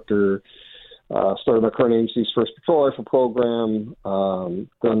instructor, started my current agency's first patrol rifle program,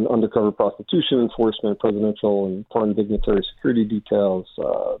 done undercover prostitution enforcement, presidential and foreign dignitary security details,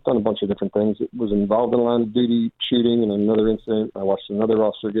 done a bunch of different things. It was involved in a line of duty shooting and another incident. I watched another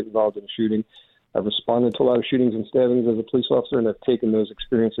officer get involved in a shooting. I've responded to a lot of shootings and stabbings as a police officer, and I've taken those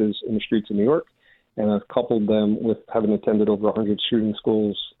experiences in the streets of New York, and I've coupled them with having attended over 100 shooting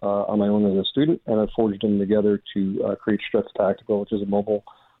schools on my own as a student, and I've forged them together to create Stretz Tactical, which is a mobile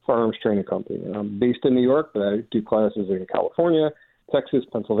firearms training company. And I'm based in New York, but I do classes in California, Texas,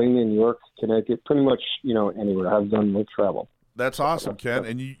 Pennsylvania, New York, Connecticut, pretty much, anywhere. I've done no travel. That's awesome, Ken.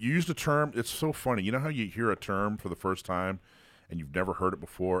 And you used a term. It's so funny. You know how you hear a term for the first time and you've never heard it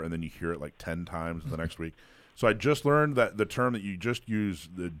before, and then you hear it like 10 times the next week? So I just learned that the term that you just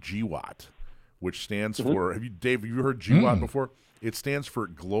used, the GWAT, which stands for, Dave, have you heard GWAT before? It stands for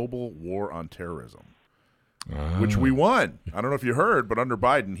Global War on Terrorism. Which we won. I don't know if you heard, but under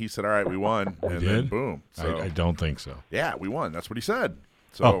Biden, he said, all right, we won. And then boom. So, I don't think so. Yeah, we won. That's what he said.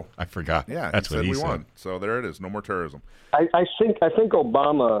 So I forgot. Yeah, that's he what said he we said. won. So there it is. No more terrorism. I think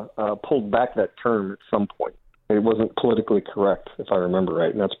Obama pulled back that term at some point. It wasn't politically correct, if I remember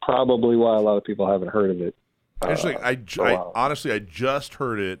right, and that's probably why a lot of people haven't heard of it. Interesting. I just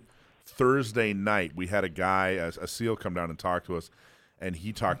heard it Thursday night. We had a guy, a SEAL, come down and talk to us, and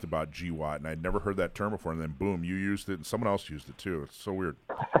he talked about GWAT, and I'd never heard that term before. And then boom, you used it, and someone else used it too. It's so weird.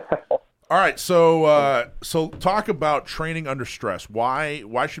 All right, so talk about training under stress.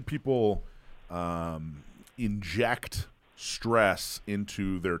 Why should people inject stress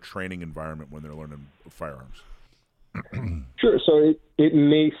into their training environment when they're learning firearms? Sure. So it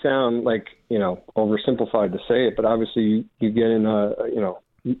may sound like, oversimplified to say it, but obviously you get in a,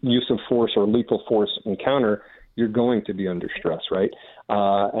 use of force or lethal force encounter, you're going to be under stress, right?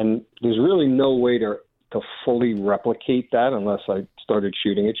 And there's really no way to fully replicate that unless I started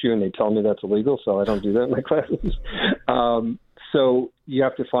shooting at you and they tell me that's illegal, so I don't do that in my classes. So you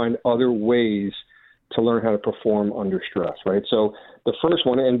have to find other ways to learn how to perform under stress, right? So the first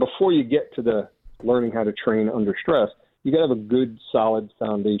one, and before you get to the learning how to train under stress, you got to have a good, solid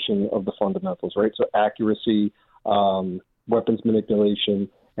foundation of the fundamentals, right? So accuracy, weapons manipulation,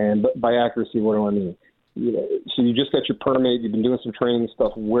 and by accuracy, what do I mean? So you just got your permit, you've been doing some training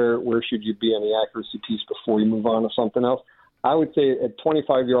stuff. Where should you be on the accuracy piece before you move on to something else? I would say at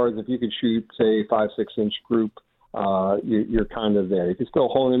 25 yards, if you could shoot, say, 5-6 inch group, you're kind of there. You can still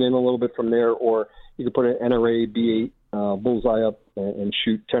hone it in a little bit from there, or you could put an NRA B8 bullseye up and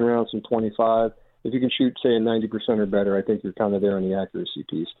shoot 10 rounds from 25. If you can shoot, say, a 90% or better, I think you're kind of there on the accuracy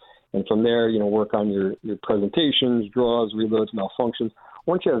piece. And from there, work on your presentations, draws, reloads, malfunctions.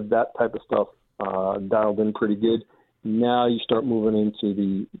 Once you have that type of stuff dialed in pretty good, now you start moving into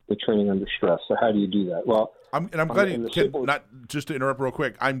the training under stress. So how do you do that? Well, I'm glad not just to interrupt real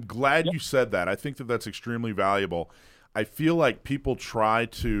quick. I'm glad you said that. I think that's extremely valuable. I feel like people try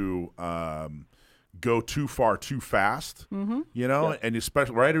to go too far too fast, and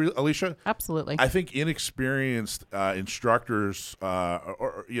especially, right, Alicia? Absolutely. I think inexperienced instructors are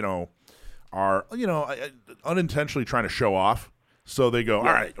unintentionally trying to show off. So they go, all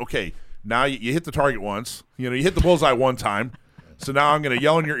right, okay, now you hit the target once, you hit the bullseye one time. So now I'm going to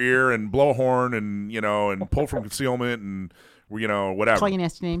yell in your ear and blow a horn and, and pull from concealment and, whatever. Call you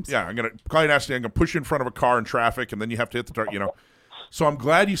nasty names. Yeah, I'm going to call you nasty. I'm going to push you in front of a car in traffic, and then you have to hit the target, So I'm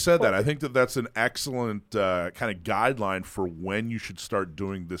glad you said that. I think that's an excellent kind of guideline for when you should start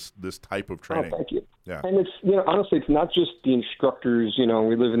doing this type of training. Oh, thank you. Yeah. And it's, honestly, it's not just the instructors. We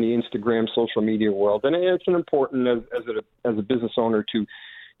live in the Instagram social media world, and it's important as a business owner to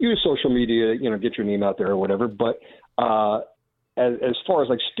use social media, get your name out there or whatever. But as far as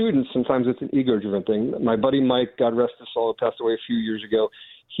like students, sometimes it's an ego-driven thing. My buddy Mike, God rest his soul, passed away a few years ago.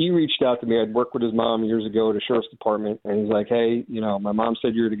 He reached out to me. I'd worked with his mom years ago at a sheriff's department, and he's like, "Hey, my mom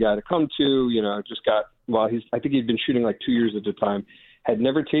said you're the guy to come to. I think he'd been shooting like 2 years at the time, had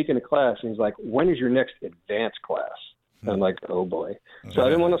never taken a class, and he's like, when is your next advanced class?" And I'm like, oh boy. So I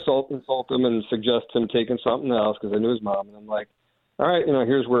didn't want to insult him and suggest him taking something else because I knew his mom, and I'm like, all right,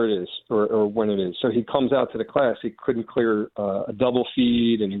 here's where it is or when it is. So he comes out to the class. He couldn't clear a double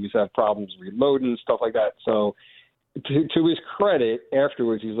feed, and he was having problems reloading, stuff like that. So to his credit,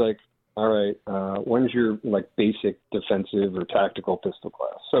 afterwards, he's like, all right, when's your basic defensive or tactical pistol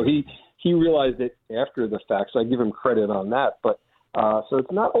class? So he realized it after the fact. So I give him credit on that. But so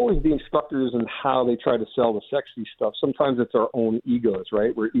it's not always the instructors and how they try to sell the sexy stuff. Sometimes it's our own egos,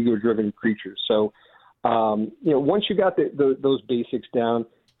 right? We're ego-driven creatures. So once you got those basics down,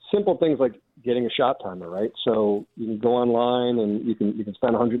 simple things like getting a shot timer, right? So you can go online and you can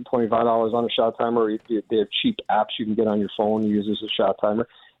spend $125 on a shot timer. Or they have cheap apps you can get on your phone and use as a shot timer.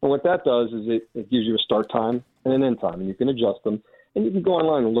 And what that does is it gives you a start time and an end time, and you can adjust them. And you can go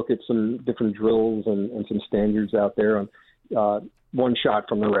online and look at some different drills and some standards out there on one shot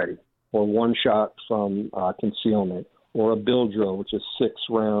from the ready, or one shot from concealment, or a build drill, which is 6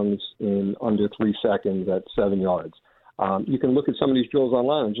 rounds in under 3 seconds at 7 yards. You can look at some of these drills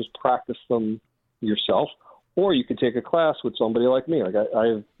online and just practice them yourself, or you could take a class with somebody like me. Like I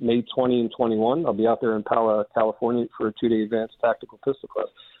have May 20 and 21. I'll be out there in Pala, California for a 2-day advanced tactical pistol class.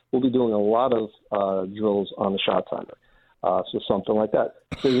 We'll be doing a lot of drills on the shot timer. So something like that.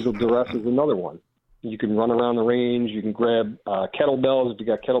 Physical duress is another one. You can run around the range. You can grab kettlebells if you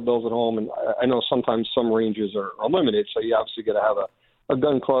got kettlebells at home. And I know sometimes some ranges are limited, so you obviously got to have a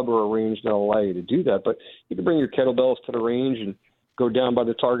gun club or a range that'll allow you to do that. But you can bring your kettlebells to the range and go down by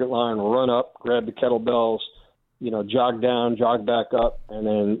the target line, run up, grab the kettlebells, jog down, jog back up, and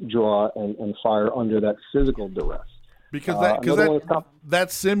then draw and fire under that physical duress. Because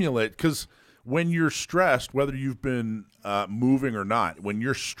that simulate, because when you're stressed, whether you've been moving or not, when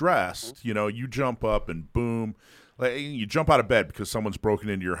you're stressed, you jump up and boom, like, you jump out of bed because someone's broken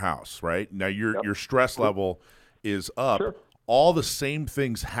into your house, right? Now your stress level is up. Sure. All the same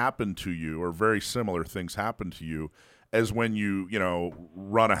things happen to you, or very similar things happen to you, as when you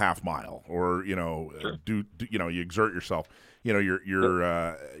run a half mile or do you exert yourself.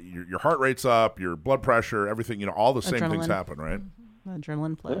 Your heart rate's up, your blood pressure, everything. All the same things happen, right?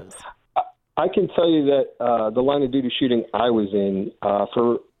 Adrenaline flows. I can tell you that the line of duty shooting I was in,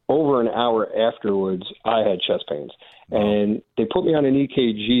 for over an hour afterwards, I had chest pains. And they put me on an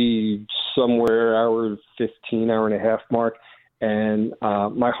EKG somewhere hour 15, hour and a half mark, and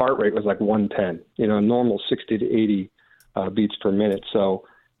my heart rate was like 110, normal 60 to 80 beats per minute. So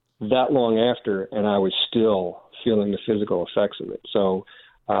that long after, and I was still feeling the physical effects of it. So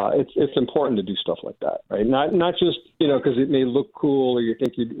it's important to do stuff like that, right? Not just because it may look cool or you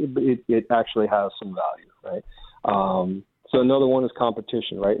think it actually has some value, right? So another one is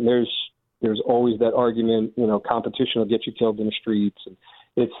competition, right? And there's always that argument, competition will get you killed in the streets, and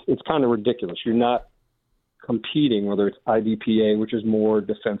it's kind of ridiculous. You're not competing, whether it's IDPA, which is more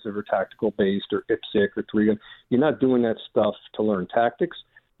defensive or tactical based, or IPSC or 3-gun. You're not doing that stuff to learn tactics.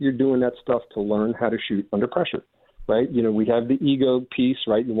 You're doing that stuff to learn how to shoot under pressure, right? We have the ego piece,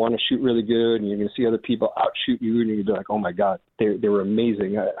 right? You want to shoot really good, and you're going to see other people outshoot you, and you're going to be like, oh my God, they were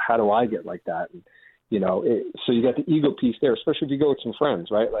amazing. How do I get like that? And, so you got the ego piece there, especially if you go with some friends,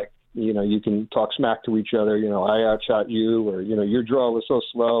 right? Like, you can talk smack to each other, I outshot you, or, your draw was so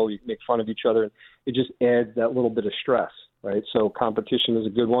slow, you can make fun of each other. And it just adds that little bit of stress, right? So competition is a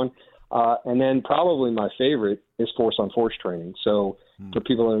good one. And then probably my favorite is force-on-force training. So for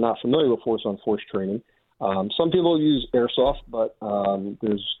people that are not familiar with force-on-force training, some people use airsoft, but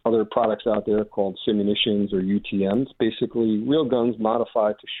there's other products out there called simunitions or UTMs, basically real guns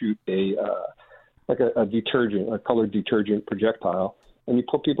modified to shoot a detergent, a colored detergent projectile. And you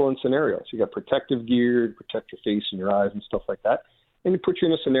put people in scenarios. You got protective gear to protect your face and your eyes and stuff like that. And you put you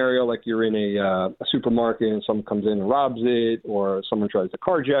in a scenario like you're in a supermarket and someone comes in and robs it, or someone tries to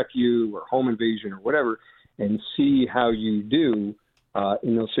carjack you, or home invasion or whatever, and see how you do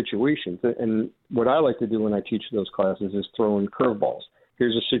in those situations. And what I like to do when I teach those classes is throw in curveballs.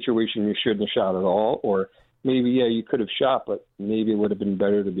 Here's a situation you shouldn't have shot at all, or maybe, you could have shot, but maybe it would have been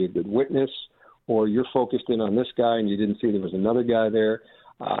better to be a good witness, or you're focused in on this guy and you didn't see there was another guy there.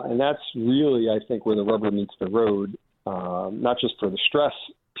 And that's really, I think, where the rubber meets the road, not just for the stress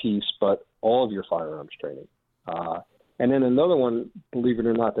piece, but all of your firearms training. And then another one, believe it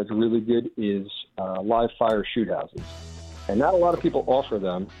or not, that's really good is live fire shoot houses. And not a lot of people offer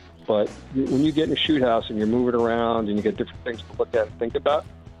them, but when you get in a shoot house and you're moving around and you get different things to look at and think about,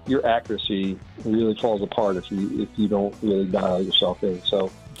 your accuracy really falls apart if you don't really dial yourself in.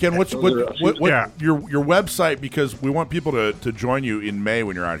 So, Ken, what's your website? Because we want people to join you in May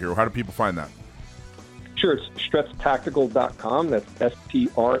when you're out here. How do people find that? Sure, it's stretztactical.com. That's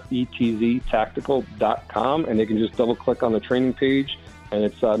STRETZ tactical.com, and they can just double-click on the training page. And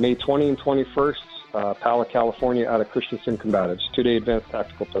it's May 20 and 21st, Pala, California, out of Christensen Combatives, 2-day advanced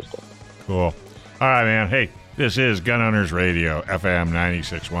tactical pistol. Cool. All right, man. Hey, this is Gun Owners Radio, FM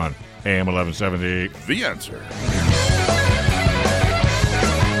 96.1, AM 1170. The Answer.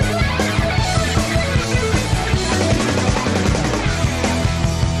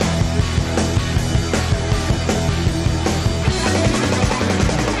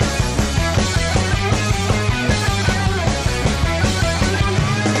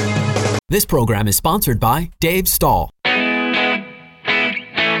 This program is sponsored by Dave Stahl. All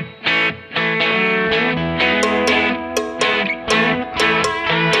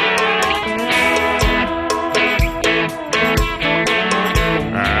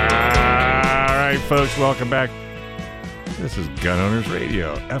right, folks, welcome back. This is Gun Owners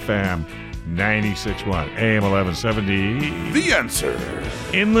Radio, FM 96.1, AM 1170. The Answer.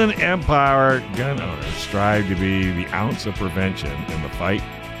 Inland Empire gun owners strive to be the ounce of prevention in the fight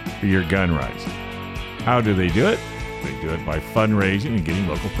for your gun rights. How do they do it? They do it by fundraising and getting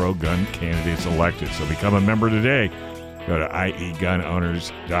local pro-gun candidates elected. So become a member today. Go to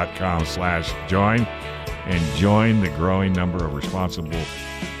iegunowners.com/join and join the growing number of responsible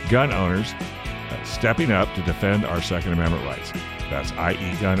gun owners stepping up to defend our Second Amendment rights. That's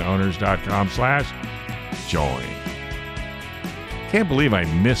iegunowners.com/join. Can't believe I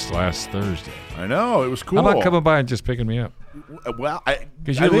missed last Thursday. I know, it was cool. How about coming by and just picking me up? Well, I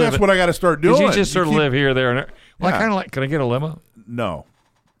think that's what I got to start doing. Because you just sort of live here, there, and there. Well, I kind of like, can I get a limo? No.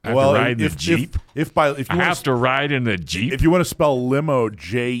 I have to ride in the Jeep. If you have to ride in the Jeep. If you want to spell limo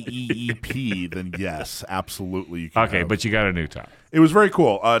JEEP, then yes, absolutely. You can okay, but you got a new top. It was very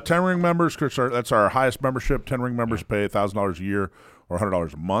cool. 10 ring members, that's our highest membership. 10 ring members pay $1,000 a year or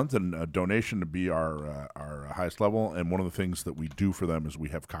 $100 a month, and a donation to be our highest level. And one of the things that we do for them is we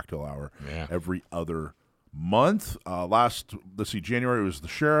have cocktail hour every other month. January was the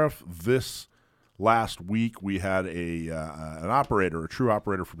sheriff. This last week we had an operator, a true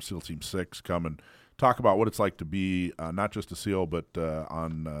operator from SEAL Team 6, come and talk about what it's like to be not just a SEAL, but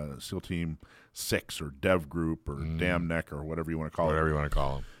on SEAL Team 6 or Dev Group or Damn Neck or whatever you want to call it. Whatever you want to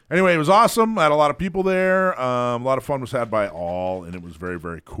call them. Anyway, it was awesome. I had a lot of people there. A lot of fun was had by all, and it was very,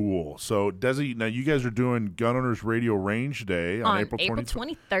 very cool. So, Desi, now you guys are doing Gun Owners Radio Range Day on April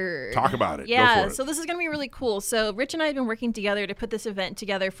 23rd. Talk about it. Yeah, Go for it. So this is going to be really cool. So Rich and I have been working together to put this event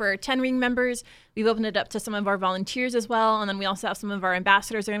together for 10 ring members. We've opened it up to some of our volunteers as well, and then we also have some of our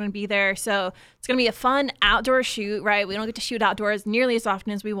ambassadors that are going to be there. So it's going to be a fun outdoor shoot, right? We don't get to shoot outdoors nearly as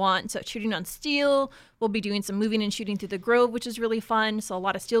often as we want. So shooting on steel. We'll be doing some moving and shooting through the Grove, which is really fun. So a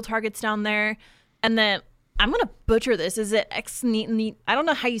lot of steel targets down there. And then I'm going to butcher this. Is it I don't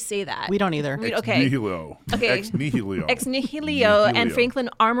know how you say that. We don't either. Ex nihilo. Okay. Ex nihilo. Ex nihilo. And Franklin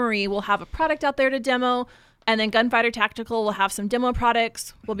Armory will have a product out there to demo. And then Gunfighter Tactical will have some demo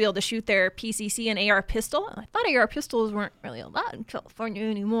products. We'll be able to shoot their PCC and AR pistol. I thought AR pistols weren't really allowed in California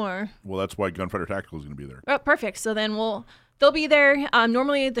anymore. Well, that's why Gunfighter Tactical is going to be there. Oh, perfect. So then they'll be there.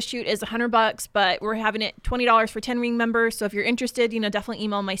 Normally the shoot is $100, but we're having it $20 for 10 ring members. So if you're interested, definitely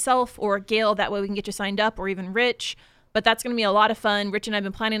email myself or Gail. That way we can get you signed up, or even Rich. But that's going to be a lot of fun. Rich and I have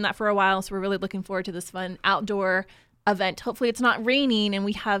been planning that for a while, so we're really looking forward to this fun outdoor event. Hopefully it's not raining and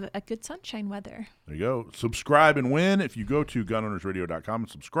we have a good sunshine weather. There you go. Subscribe and win. If you go to gunownersradio.com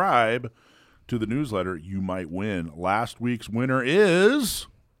and subscribe to the newsletter, you might win. Last week's winner is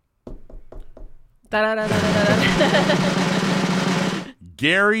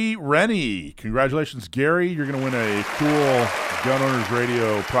Gary Rennie. Congratulations, Gary. You're going to win a cool Gun Owners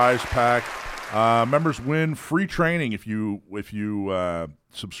Radio prize pack. Members win free training if you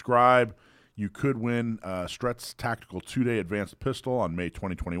subscribe. You could win Stretz Tactical 2-Day Advanced Pistol on May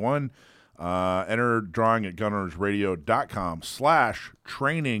 2021. Enter drawing at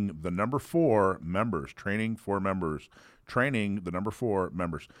gunownersradio.com/training the number 4 members. Training for members. Training the number 4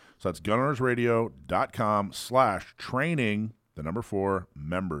 members. So that's gunownersradio.com/training the number 4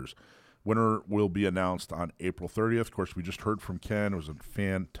 members. Winner will be announced on April 30th. Of course, we just heard from Ken. It was a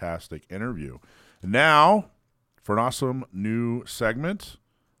fantastic interview. And now, for an awesome new segment,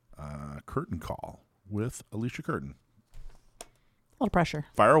 Curtain Call with Alicia Curtin. A little pressure.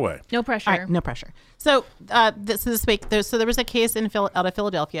 Fire away. No pressure. All right, no pressure. So this week, there was a case out of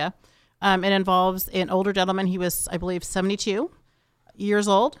Philadelphia. It involves an older gentleman. He was, I believe, 72 years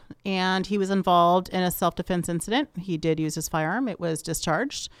old, and he was involved in a self-defense incident. He did use his firearm. It was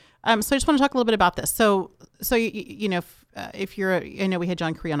discharged. So I just want to talk a little bit about this. So if you're, I know we had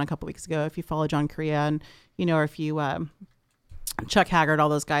John Correa on a couple weeks ago. If you follow John Correa, and or if you Chuck Haggard, all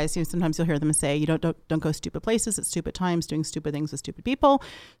those guys, sometimes you'll hear them say, don't go stupid places at stupid times, doing stupid things with stupid people.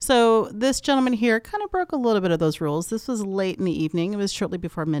 So this gentleman here kind of broke a little bit of those rules. This was late in the evening. It was shortly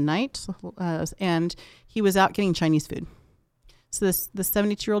before midnight, and he was out getting Chinese food. So this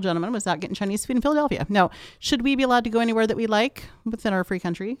 72-year-old gentleman was out getting Chinese food in Philadelphia. Now, should we be allowed to go anywhere that we like within our free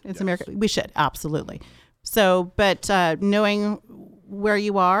country? It's yes. America. We should, absolutely. So, but knowing where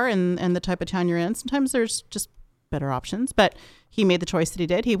you are and the type of town you're in, sometimes there's just better options. But he made the choice that he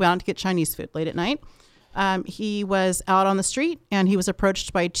did. He went out to get Chinese food late at night. He was out on the street, and he was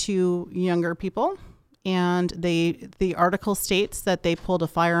approached by 2 younger people. And the article states that they pulled a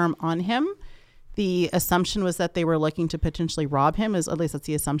firearm on him. The assumption was that they were looking to potentially rob him, at least that's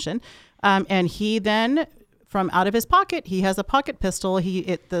the assumption. And he then, from out of his pocket, he has a pocket pistol.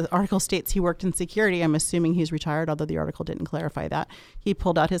 The article states he worked in security. I'm assuming he's retired, although the article didn't clarify that. He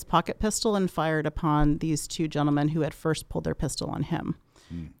pulled out his pocket pistol and fired upon these 2 gentlemen who had first pulled their pistol on him.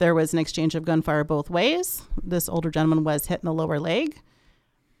 There was an exchange of gunfire both ways. This older gentleman was hit in the lower leg.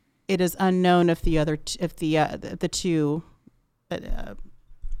 It is unknown if the 2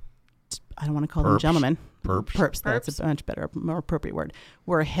 I don't want to call them gentlemen. Perps. That's a much better, more appropriate word.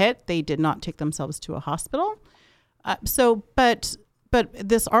 Were hit. They did not take themselves to a hospital. But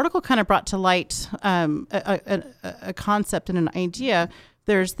this article kind of brought to light a concept and an idea.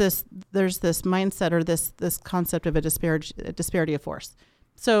 There's this mindset, or this concept of a disparity of force.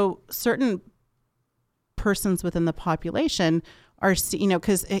 So certain persons within the population are,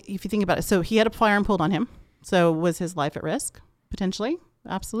 because if you think about it, so he had a firearm pulled on him. So was his life at risk? Potentially.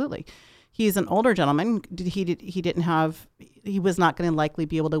 Absolutely. He's an older gentleman. He was not going to likely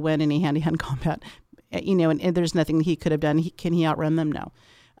be able to win any hand-to-hand combat, and there's nothing he could have done. Can he outrun them? No.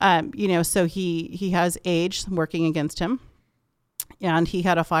 So he has age working against him, and he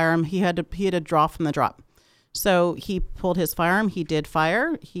had a firearm. He had to draw from the drop. So he pulled his firearm. He did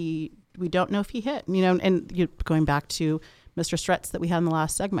fire. We don't know if he hit, and going back to Mr. Stretz that we had in the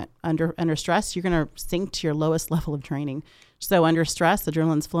last segment, under stress, you're going to sink to your lowest level of training. So under stress,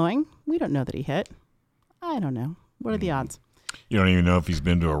 adrenaline's flowing. We don't know that he hit. I don't know. What are the odds? You don't even know if he's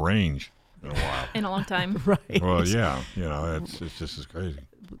been to a range in a while. In a long time. Right. Well, yeah. It's just as crazy.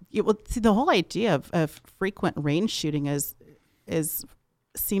 See, the whole idea of frequent range shooting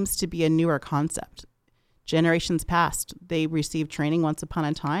seems to be a newer concept. Generations past, they receive training once upon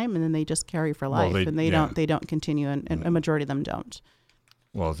a time, and then they just carry for life, and they don't continue, and a majority of them don't.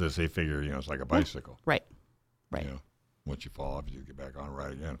 Well, as they figure, it's like a bicycle. Right. Once you fall off, you get back on it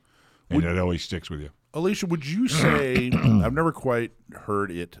right again, and it always sticks with you. Alicia, would you say I've never quite heard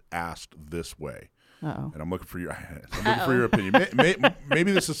it asked this way? Uh-oh. And I'm looking for your opinion.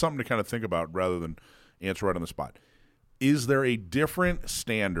 Maybe this is something to kind of think about rather than answer right on the spot. Is there a different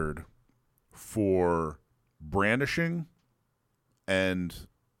standard for brandishing and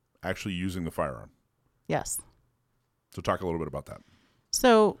actually using the firearm? Yes. So talk a little bit about that.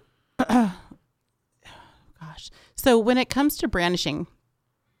 So, So when it comes to brandishing,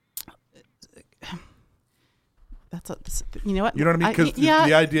 you know what? You know what I mean? Because the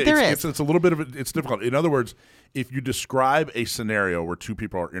idea, it's a little bit of it's difficult. In other words, if you describe a scenario where two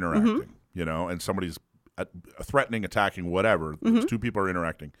people are interacting, and somebody's threatening, attacking, whatever, two people are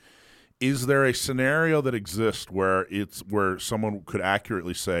interacting, is there a scenario that exists where someone could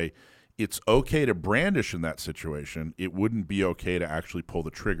accurately say it's okay to brandish in that situation? It wouldn't be okay to actually pull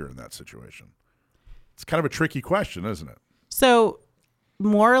the trigger in that situation. It's kind of a tricky question, isn't it? So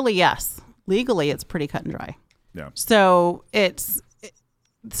morally, yes. Legally, it's pretty cut and dry. Yeah. So it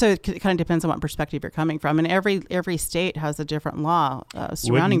kind of depends on what perspective you're coming from, and every state has a different law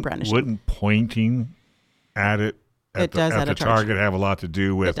surrounding brandishing. Wouldn't pointing at it at the target have a lot to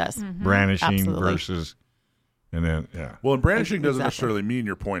do with brandishing versus, and then Well, and brandishing doesn't necessarily mean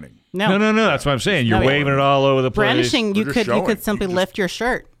you're pointing. No. That's what I'm saying. You're waving it all over the place. Brandishing, you could simply lift your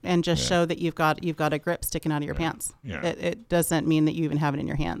shirt and just show that you've got a grip sticking out of your pants. Yeah. It doesn't mean that you even have it in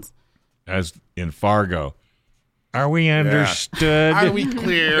your hands. As in Fargo. Are we understood? Are we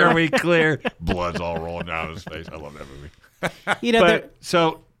clear? Are we clear? Blood's all rolling down his face. I love that movie.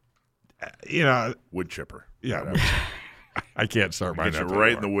 Wood chipper. Yeah. I can't start my Get you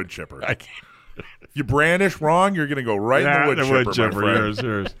right in the wood chipper. If you brandish wrong, you're going to go right in the wood chipper.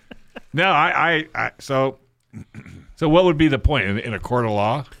 Yours. No, so what would be the point in a court of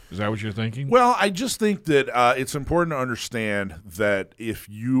law? Is that what you're thinking? Well, I just think that it's important to understand that if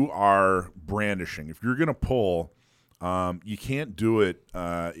you are brandishing, if you're going to pull, you can't do it.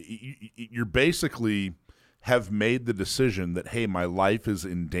 You're basically have made the decision that, hey, my life is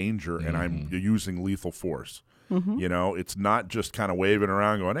in danger and I'm using lethal force. It's not just kind of waving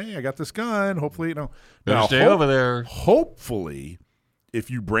around going, hey, I got this gun. Hopefully, Now, stay over there. Hopefully, if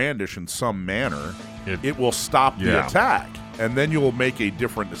you brandish in some manner, it will stop the attack. And then you'll make a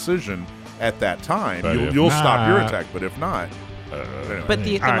different decision at that time. You'll stop your attack. But if not, anyway. But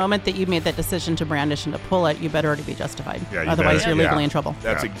the moment that you made that decision to brandish and to pull it, you better already be justified. Yeah, Otherwise, you're legally in trouble.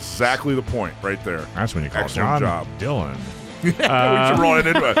 That's exactly the point right there. That's when you call Excellent John Dillon. We should roll it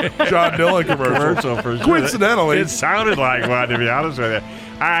into a John Dillon commercial. For sure. Coincidentally. It sounded like one, to be honest with you.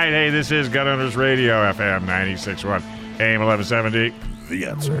 All right, hey, this is Gun Owners Radio, FM 96.1, AM 1170. The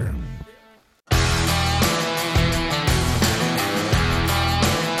answer.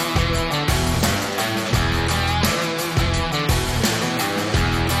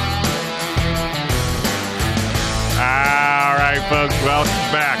 All right, folks, welcome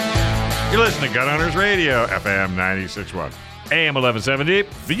back. You're listening to Gun Owners Radio, FM 96.1, AM 1170.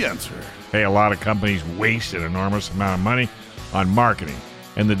 The answer. Hey, a lot of companies waste an enormous amount of money on marketing,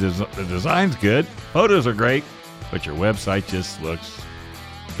 and the design's good, photos are great, but your website just looks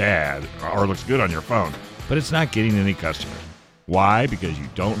bad or looks good on your phone, but it's not getting any customers. Why? Because you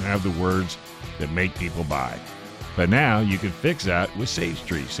don't have the words that make people buy. But now you can fix that with Sage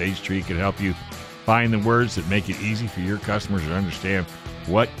Tree. Sage Tree can help you find the words that make it easy for your customers to understand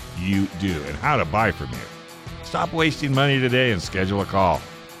what you do and how to buy from you. Stop wasting money today and schedule a call.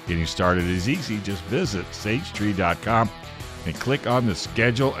 Getting started is easy. Just visit sagetree.com and click on the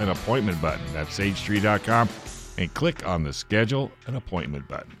Schedule an Appointment button. That's sagetree.com and click on the Schedule an Appointment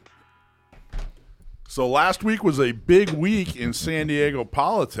button. So last week was a big week in San Diego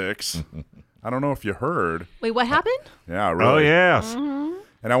politics. I don't know if you heard. Wait, what happened? Yeah, really. Oh, yes.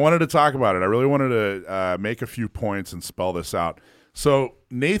 And I wanted to talk about it. I really wanted to make a few points and spell this out. So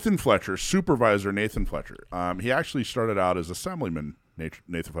Nathan Fletcher, Supervisor Nathan Fletcher, he actually started out as Assemblyman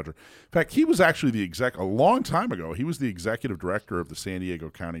Nathan Fletcher. In fact, he was actually a long time ago, he was the executive director of the San Diego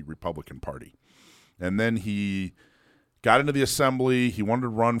County Republican Party. And then he got into the assembly. He wanted to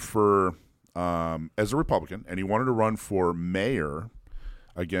run for, as a Republican, and he wanted to run for mayor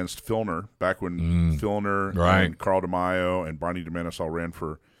against Filner, back when Filner and Carl DeMaio and Bonnie DeManis all ran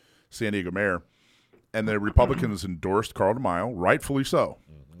for San Diego mayor. And the Republicans endorsed Carl DeMaio, rightfully so.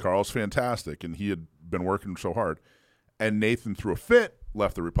 Carl's fantastic, and he had been working so hard. And Nathan threw a fit,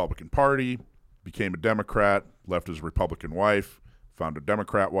 left the Republican Party, became a Democrat, left his Republican wife, found a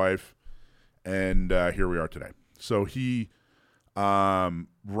Democrat wife, and here we are today. So he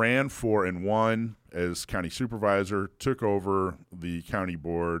ran for and won as county supervisor, took over the county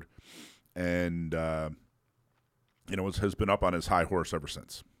board, and has been up on his high horse ever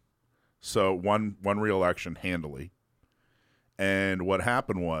since. So won re-election handily. And what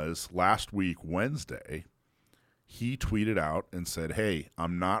happened was last week, Wednesday, he tweeted out and said, "Hey,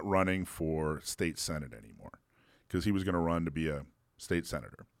 I'm not running for state senate anymore," because he was going to run to be a state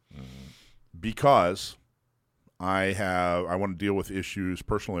senator. Because I want to deal with issues,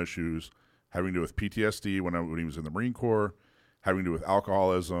 personal issues, having to do with PTSD when he was in the Marine Corps, having to do with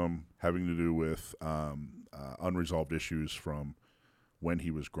alcoholism, having to do with unresolved issues from when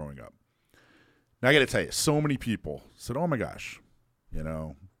he was growing up. Now, I got to tell you, so many people said, "Oh, my gosh,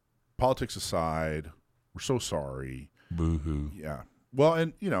 politics aside, we're so sorry." Boo-hoo. Yeah. Well,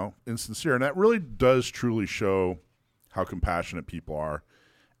 and, sincere. And that really does truly show how compassionate people are.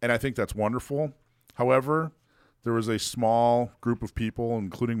 And I think that's wonderful. However, there was a small group of people,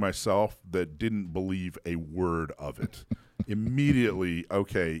 including myself, that didn't believe a word of it. Immediately,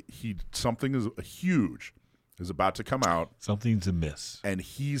 okay, something is huge is about to come out. Something's amiss. And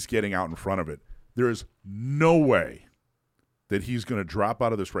he's getting out in front of it. There is no way that he's going to drop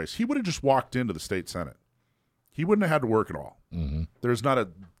out of this race. He would have just walked into the state senate. He wouldn't have had to work at all. There's not a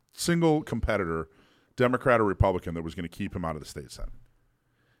single competitor, Democrat or Republican, that was going to keep him out of the state senate.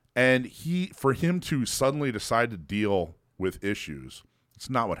 And for him to suddenly decide to deal with issues, it's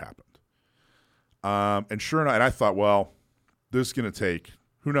not what happened. And sure enough, and I thought, well, this is going to take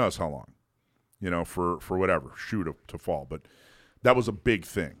who knows how long, for whatever shoe to fall. But that was a big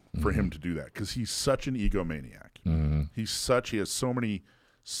thing for him to do that because he's such an egomaniac. He has so many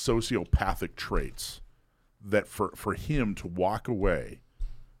sociopathic traits that for him to walk away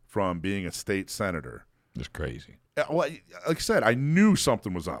from being a state senator is crazy. Well, like I said, I knew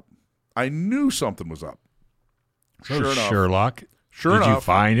something was up. So sure enough, Sherlock, did enough, you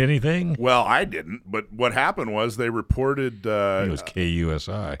find anything? Well, I didn't. But what happened was they reported. It was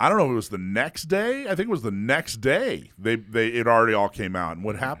KUSI. I don't know if it was the next day. I think it was the next day. It already all came out. And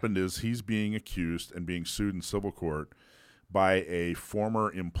what happened is he's being accused and being sued in civil court by a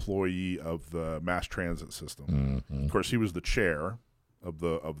former employee of the mass transit system. Of course, he was the chair of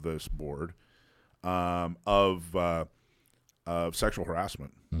this board. Of sexual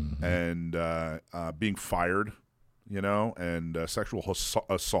harassment and being fired, and sexual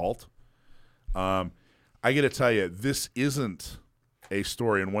assault. I got to tell you, this isn't a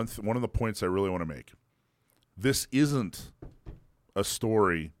story, and one of the points I really want to make, this isn't a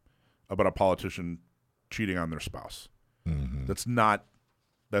story about a politician cheating on their spouse. That's not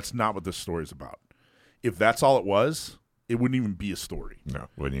what this story is about. If that's all it was, it wouldn't even be a story. No,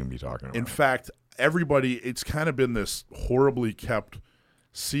 wouldn't even be talking about it. In fact, it's kind of been this horribly kept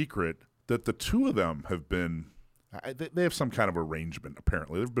secret that the two of them have been, they have some kind of arrangement,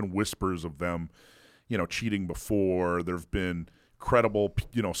 apparently. There have been whispers of them, cheating before. There have been credible,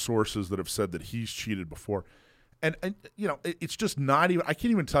 sources that have said that he's cheated before. And it's just not even, I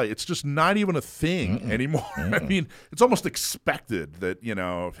can't even tell you, it's just not even a thing anymore. I mean, it's almost expected that,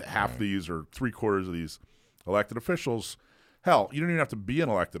 half these or 3/4 of these elected officials, hell, you don't even have to be an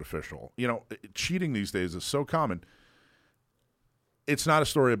elected official. Cheating these days is so common. It's not a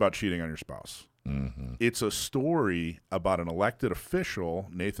story about cheating on your spouse. It's a story about an elected official,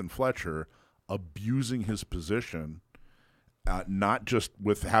 Nathan Fletcher, abusing his position, not just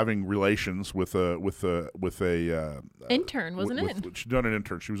with having relations with a intern, wasn't it? She'd done an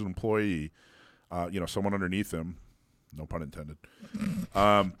intern. She was an employee, someone underneath him, no pun intended.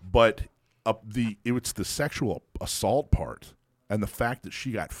 But it's the sexual assault part and the fact that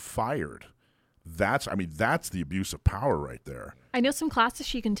she got fired. That's the abuse of power right there. I know some classes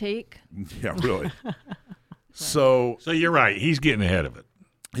she can take. Yeah, really. So you're right. He's getting ahead of it.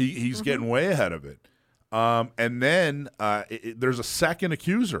 He's getting way ahead of it. And then there's a second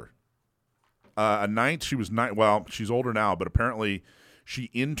accuser. She's older now, but apparently She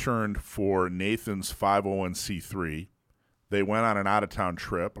interned for Nathan's 501c3. They went on an out-of-town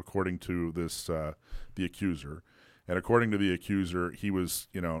trip, according to this the accuser. And according to the accuser, he was,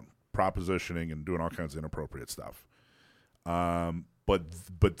 propositioning and doing all kinds of inappropriate stuff. But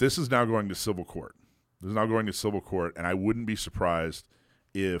this is now going to civil court. This is now going to civil court, and I wouldn't be surprised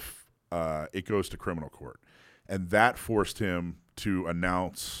if it goes to criminal court. And that forced him to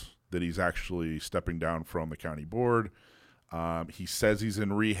announce that he's actually stepping down from the county board. He says he's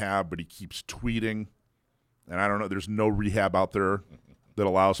in rehab, but he keeps tweeting. And I don't know, there's no rehab out there that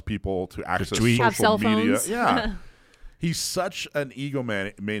allows people to access social media. Yeah. He's such an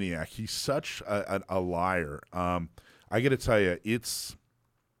egomaniac. He's such a liar. I got to tell you, it's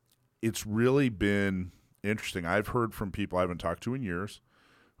really been interesting. I've heard from people I haven't talked to in years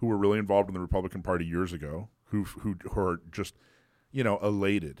who were really involved in the Republican Party years ago who are just,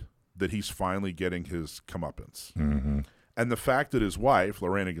 elated that he's finally getting his comeuppance. Mm-hmm. And the fact that his wife,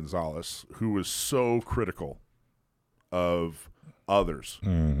 Lorena Gonzalez, who was so critical of others,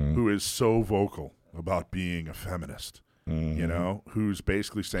 Mm-hmm. who is so vocal about being a feminist, Mm-hmm. Who's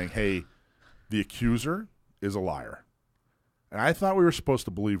basically saying, hey, the accuser is a liar. And I thought we were supposed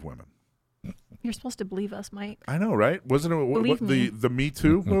to believe women. You're supposed to believe us, Mike. I know, right? Wasn't it Believe me. the Me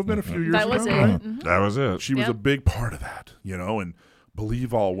Too movement a few years That ago? was it. Right? Mhm. That was it. She was a big part of that, and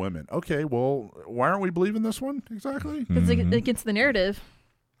believe all women. Okay, well, why aren't we believing this one exactly? Because it gets the narrative.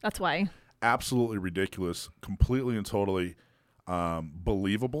 That's why. Absolutely ridiculous, completely and totally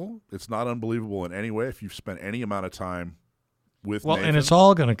believable. It's not unbelievable in any way if you've spent any amount of time with Nathan. And it's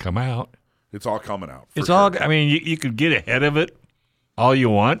all going to come out. It's all coming out. It's sure. all. I mean, you could get ahead of it all you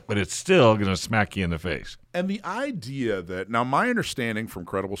want, but it's still going to smack you in the face. And the idea that, now my understanding from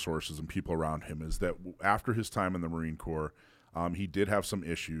credible sources and people around him is that after his time in the Marine Corps, he did have some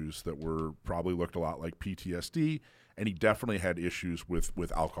issues that were probably looked a lot like PTSD, and he definitely had issues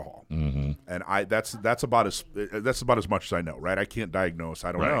with alcohol. Mm-hmm. And that's about as much as I know, right? I can't diagnose.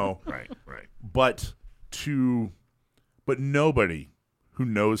 I don't know. Right. But nobody who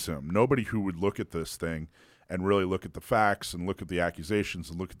knows him, nobody who would look at this thing and really look at the facts and look at the accusations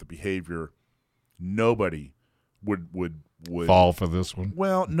and look at the behavior, nobody would fall for this one.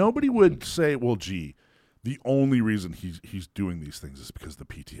 Well, nobody would say, well, gee, the only reason he's doing these things is because of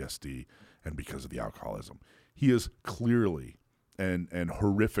the PTSD and because of the alcoholism. He is clearly and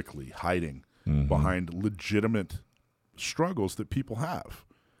horrifically hiding behind legitimate struggles that people have.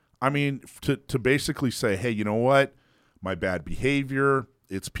 I mean, to basically say, hey, you know what? My bad behavior,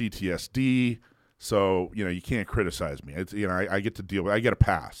 it's PTSD, so, you can't criticize me. It's, I get to deal with it. I get a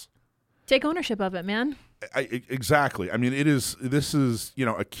pass. Take ownership of it, man. Exactly. I mean, this is,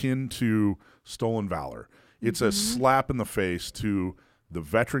 akin to stolen valor. It's a slap in the face to the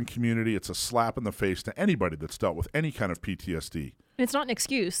veteran community. It's a slap in the face to anybody that's dealt with any kind of PTSD. It's not an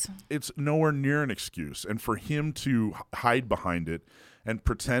excuse. It's nowhere near an excuse. And for him to hide behind it and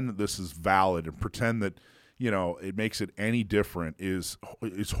pretend that this is valid and pretend that, it makes it any different is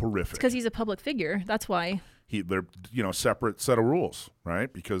horrific. It's because he's a public figure. That's why. They're, separate set of rules,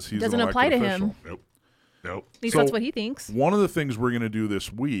 right? Because he's doesn't an apply to elected official. him. Nope. At least So that's what he thinks. One of the things we're going to do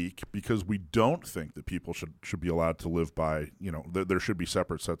this week, because we don't think that people should be allowed to live by, there should be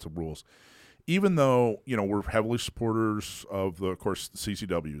separate sets of rules. Even though, we're heavily supporters of the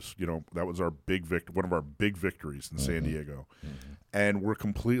CCWs, that was one of our big victories in San Diego. Mm-hmm. And we're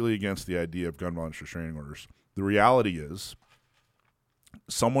completely against the idea of gun violence restraining orders. The reality is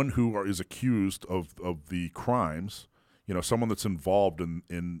someone who is accused of the crimes, someone that's involved in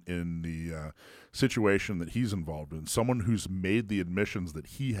the situation that he's involved in, someone who's made the admissions that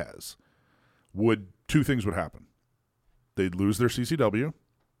he has, two things would happen. They'd lose their CCW,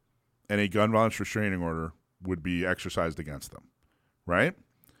 and a gun violence restraining order would be exercised against them, right?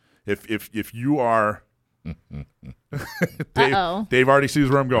 If you are, Dave already sees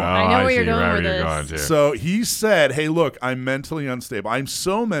where I'm going. I know where you're going with this. So he said, hey, look, I'm mentally unstable. I'm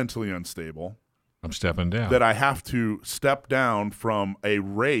so mentally unstable. I'm stepping down. That I have to step down from a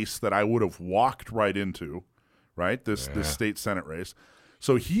race that I would have walked right into, right? This state Senate race.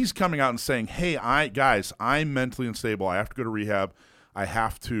 So he's coming out and saying, hey, I'm mentally unstable. I have to go to rehab. I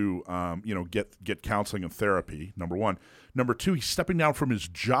have to, get counseling and therapy, number one. Number two, he's stepping down from his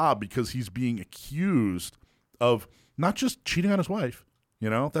job because he's being accused of not just cheating on his wife.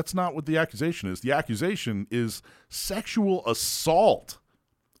 That's not what the accusation is. The accusation is sexual assault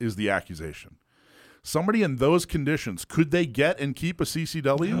is the accusation. Somebody in those conditions, could they get and keep a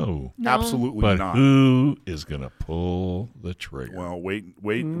CCW? No. Absolutely but not. Who is going to pull the trigger? Well, wait.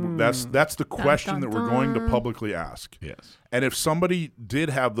 That's the question that we're going to publicly ask. Yes. And if somebody did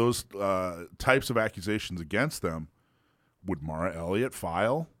have those types of accusations against them, would Mara Elliott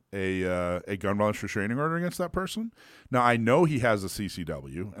file a gun violence restraining order against that person? Now, I know he has a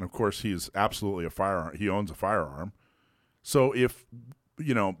CCW, and of course he is absolutely he owns a firearm. So if,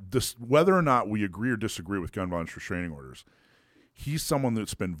 whether or not we agree or disagree with gun violence restraining orders, he's someone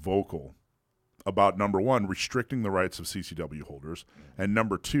that's been vocal about, number one, restricting the rights of CCW holders, and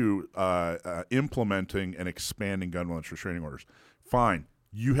number two, implementing and expanding gun violence restraining orders. Fine,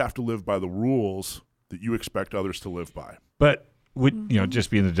 you have to live by the rules that you expect others to live by. But would just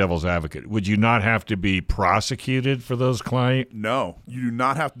being the devil's advocate, would you not have to be prosecuted for those clients? No, you do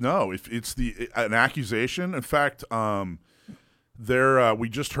not have to. No, if it's an accusation. In fact, we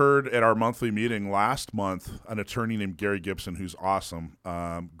just heard at our monthly meeting last month an attorney named Gary Gibson, who's awesome,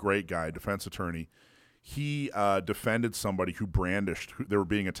 great guy, defense attorney. He defended somebody who brandished. They were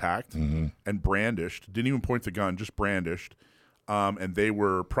being attacked and brandished. Didn't even point the gun, just brandished. And they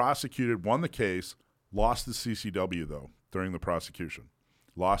were prosecuted, won the case, lost the CCW, though, during the prosecution.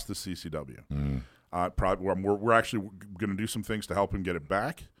 Lost the CCW. We're actually going to do some things to help him get it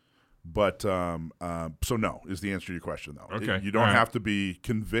back. But so no is the answer to your question, though. Okay. You don't have to be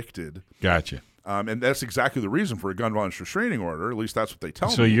convicted. Gotcha. And that's exactly the reason for a gun violence restraining order. At least that's what they tell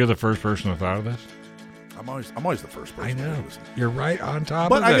me. So you're the first person who thought of this? I'm always the first person. I know. You're right on top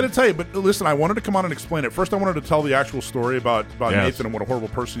but of it. But I got to tell you, but listen, I wanted to come on and explain it. First, I wanted to tell the actual story about yes. Nathan and what a horrible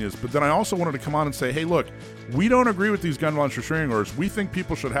person he is. But then I also wanted to come on and say, hey, look, we don't agree with these gun violence restraining orders. We think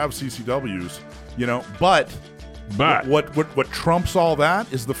people should have CCWs, but what trumps all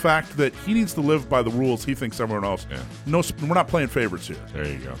that is the fact that he needs to live by the rules he thinks everyone else. Yeah. No, we're not playing favorites here. There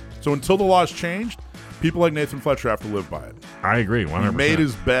you go. So until the law's changed, people like Nathan Fletcher have to live by it. I agree, 100%. He made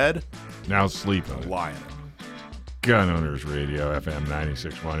his bed. Now sleep on it. Lie in it. Gun Owners Radio, FM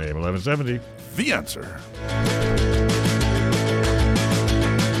 96.1 AM 1170. The Answer.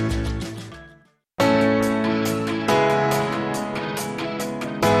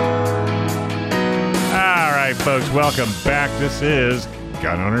 All right, folks, welcome back. This is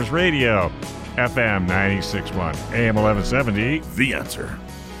Gun Owners Radio, FM 96.1 AM 1170. The Answer.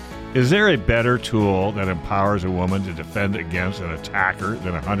 Is there a better tool that empowers a woman to defend against an attacker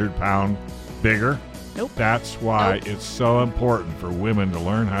than a 100-pound bigger? Nope. That's why it's so important for women to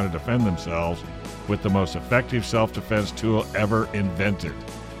learn how to defend themselves with the most effective self-defense tool ever invented.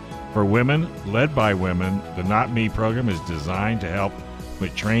 For women, led by women, the Not Me program is designed to help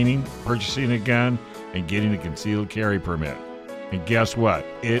with training, purchasing a gun, and getting a concealed carry permit. And guess what?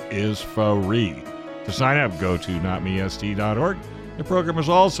 It is free. To sign up, go to notmesd.org. The program is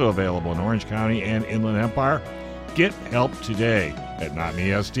also available in Orange County and Inland Empire. Get help today at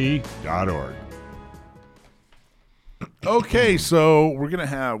notmesd.org. Okay, so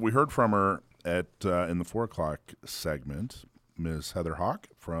we heard from her in the 4 o'clock segment, Ms. Heather Hawk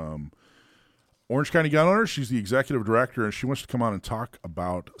from Orange County Gun Owners. She's the executive director, and she wants to come on and talk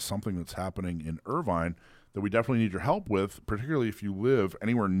about something that's happening in Irvine that we definitely need your help with, particularly if you live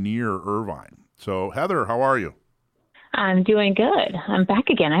anywhere near Irvine. So, Heather, how are you? I'm doing good. I'm back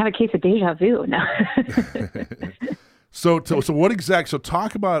again. I have a case of deja vu now. So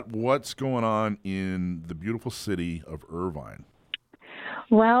talk about what's going on in the beautiful city of Irvine.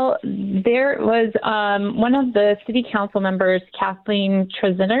 Well, there was one of the city council members, Kathleen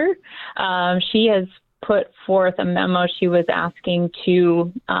Treziner. She has put forth a memo. She was asking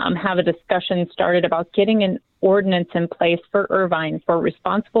to have a discussion started about getting an ordinance in place for Irvine for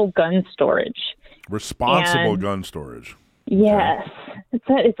responsible gun storage. Responsible gun storage. Yes.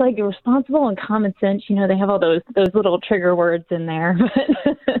 It's like responsible and common sense. They have all those little trigger words in there.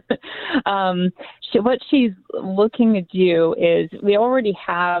 What she's looking to do is we already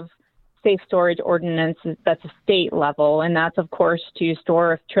have safe storage ordinances that's a state level, and that's, of course, to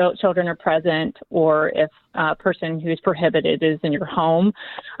store if children are present or if a person who's prohibited is in your home.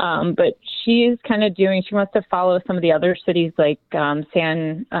 But she is kind of she wants to follow some of the other cities like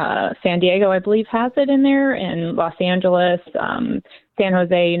San Diego, I believe, has it in there, and Los Angeles, San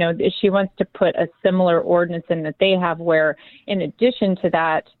Jose. She wants to put a similar ordinance in that they have where, in addition to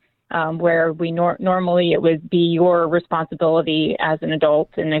that, where we normally it would be your responsibility as an adult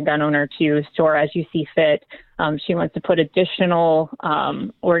and a gun owner to store as you see fit. She wants to put additional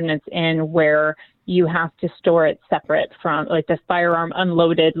ordinance in where you have to store it separate from, like, the firearm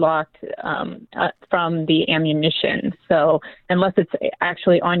unloaded, locked from the ammunition. So unless it's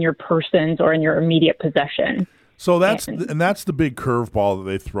actually on your persons or in your immediate possession. So that's the big curveball that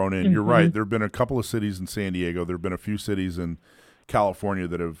they've thrown in. Mm-hmm. You're right. There have been a couple of cities in San Diego. There have been a few cities in California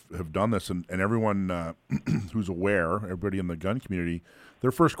that have done this, and everyone who's aware, everybody in the gun community,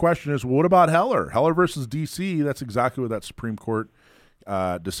 their first question is, well, what about Heller? Heller versus D.C., that's exactly what that Supreme Court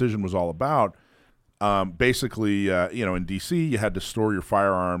decision was all about. basically, in D.C., you had to store your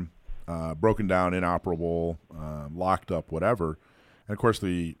firearm broken down, inoperable, locked up, whatever. And, of course,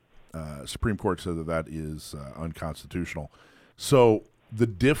 the Supreme Court said that is unconstitutional. So the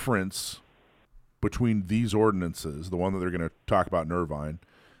difference between these ordinances, the one that they're going to talk about in Irvine,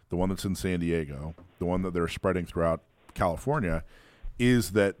 the one that's in San Diego, the one that they're spreading throughout California,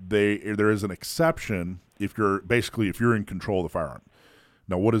 is that there is an exception if you're in control of the firearm.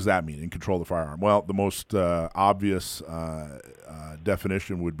 Now, what does that mean, in control of the firearm? Well, the most obvious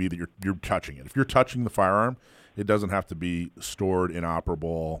definition would be that you're touching it. If you're touching the firearm, it doesn't have to be stored,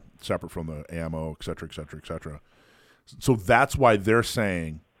 inoperable, separate from the ammo, et cetera, et cetera, et cetera. So that's why they're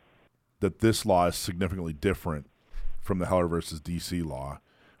saying that this law is significantly different from the Heller versus D.C. law,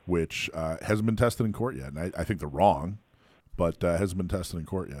 which hasn't been tested in court yet. And I think they're wrong, but hasn't been tested in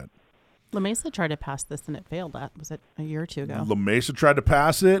court yet. La Mesa tried to pass this and it failed. Was it a year or two ago? La Mesa tried to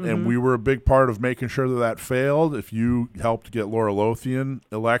pass it, and we were a big part of making sure that failed. If you helped get Laura Lothian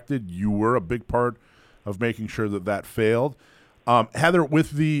elected, you were a big part of making sure that failed. Heather,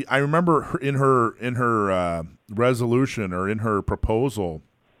 I remember in her resolution or in her proposal,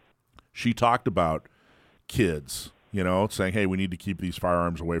 she talked about kids, saying, hey, we need to keep these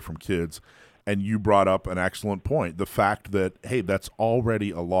firearms away from kids. And you brought up an excellent point, the fact that, hey, that's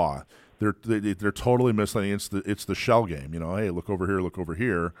already a law. They're totally misleading. It's the shell game, hey, look over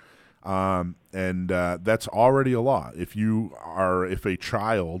here. And that's already a law. If a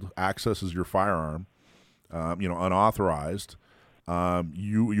child accesses your firearm, unauthorized,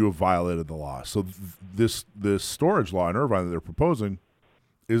 you have violated the law. So this storage law in Irvine that they're proposing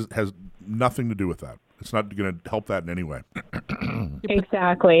has nothing to do with that. It's not going to help that in any way.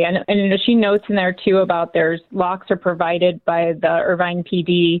 Exactly. And she notes in there, too, about there's locks are provided by the Irvine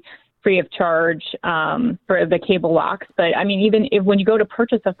PD free of charge for the cable locks. But, I mean, even when you go to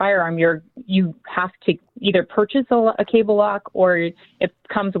purchase a firearm, you have to either purchase a cable lock or it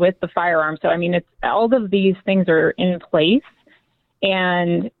comes with the firearm. So, I mean, all of these things are in place.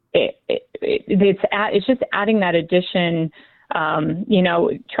 And it's just adding that addition,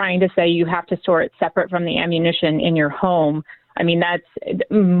 trying to say you have to store it separate from the ammunition in your home. I mean,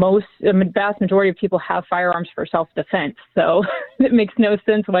 the vast majority of people have firearms for self-defense. So it makes no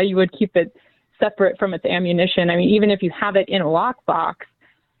sense why you would keep it separate from its ammunition. I mean, even if you have it in a lockbox,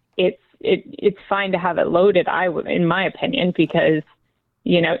 it's fine to have it loaded, in my opinion, because,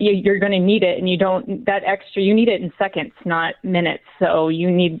 you're going to need it, and you need it in seconds, not minutes. So you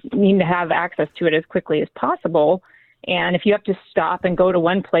need to have access to it as quickly as possible. And if you have to stop and go to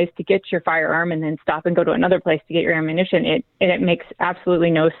one place to get your firearm and then stop and go to another place to get your ammunition, it makes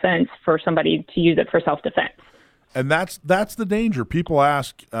absolutely no sense for somebody to use it for self-defense. And that's the danger. People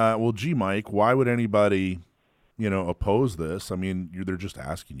ask, well, gee, Mike, why would anybody, oppose this? I mean, they're just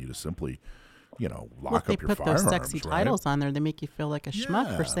asking you to simply, lock up your firearms. They put those sexy titles on there. They make you feel like a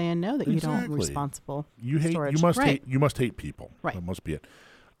schmuck for saying no, that you don't responsible storage. You must hate people. Right. That must be it.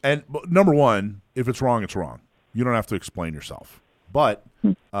 And number one, if it's wrong, it's wrong. You don't have to explain yourself. But,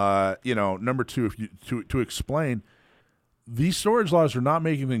 number two, to explain, these storage laws are not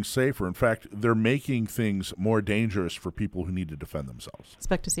making things safer. In fact, they're making things more dangerous for people who need to defend themselves.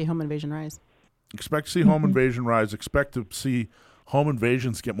 Expect to see home invasion rise. Expect to see home invasion rise. Expect to see home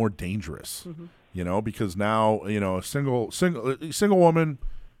invasions get more dangerous, because now, a single woman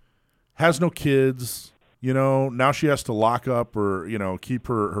has no kids, now she has to lock up or, keep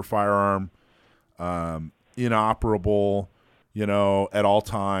her firearm inoperable, at all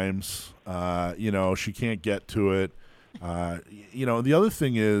times. She can't get to it. The other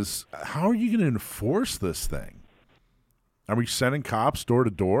thing is, how are you going to enforce this thing? Are we sending cops door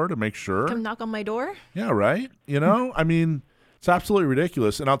to door to make sure? Come knock on my door? Yeah, right. I mean, it's absolutely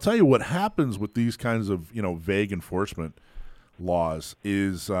ridiculous. And I'll tell you what happens with these kinds of, vague enforcement laws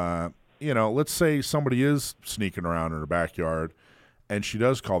is, let's say somebody is sneaking around in her backyard and she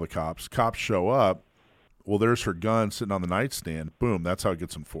does call the cops. Cops show up. Well, there's her gun sitting on the nightstand. Boom, that's how it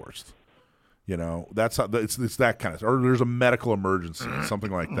gets enforced. That's how it's that kind of, or there's a medical emergency,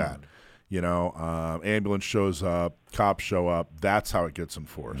 something like that. Ambulance shows up, cops show up. That's how it gets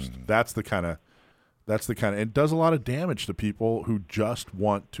enforced. That's the kind of, it does a lot of damage to people who just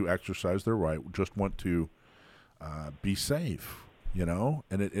want to exercise their right, just want to be safe, and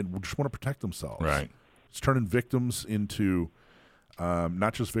just want to protect themselves. Right. It's turning victims into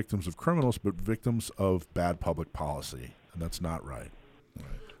not just victims of criminals, but victims of bad public policy, and that's not right.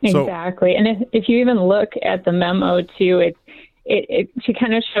 Exactly. And if you even look at the memo too, she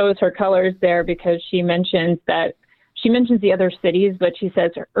kind of shows her colors there, because she mentions the other cities, but she says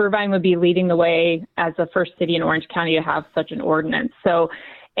Irvine would be leading the way as the first city in Orange County to have such an ordinance. So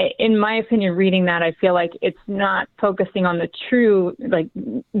in my opinion, reading that, I feel like it's not focusing on the true, like,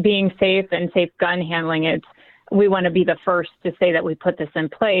 being safe and safe gun handling. We want to be the first to say that we put this in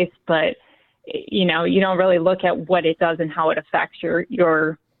place, but, you don't really look at what it does and how it affects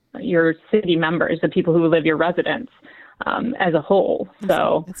your city members, the people who live, your residents, as a whole.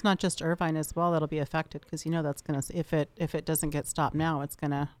 So it's not just Irvine as well that'll be affected, because that's going to, if it doesn't get stopped now, it's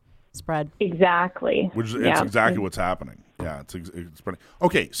going to spread. Exactly. Which is it's exactly what's happening. Yeah, it's spreading.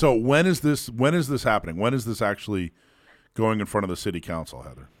 Okay, so when is this happening? When is this actually going in front of the city council,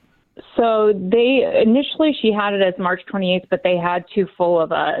 Heather? So she had it as March 28th, but they had too full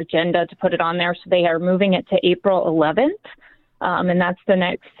of an agenda to put it on there. So they are moving it to April 11th. And that's the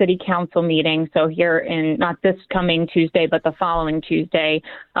next city council meeting. So here in, not this coming Tuesday, but the following Tuesday,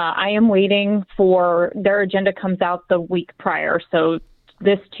 I am waiting for their agenda comes out the week prior. So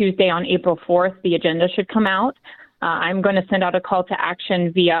this Tuesday on April 4th, the agenda should come out. I'm going to send out a call to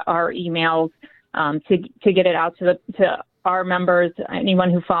action via our emails to get it out to our members. Anyone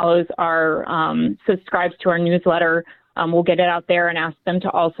who follows subscribes to our newsletter, we'll get it out there and ask them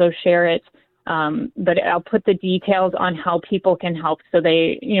to also share it. But I'll put the details on how people can help. So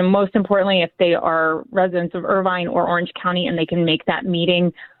they, most importantly, if they are residents of Irvine or Orange County and they can make that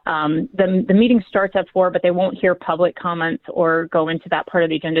meeting, the meeting starts at 4, but they won't hear public comments or go into that part of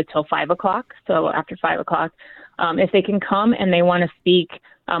the agenda till 5 o'clock. So after 5 o'clock, if they can come and they want to speak,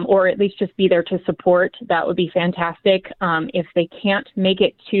 or at least just be there to support, that would be fantastic. If they can't make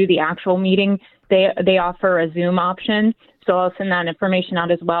it to the actual meeting, they offer a Zoom option. So I'll send that information out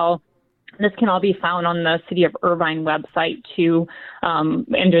as well. This can all be found on the City of Irvine website too,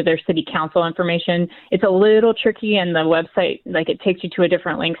 under their city council information. It's a little tricky, and the website, it takes you to a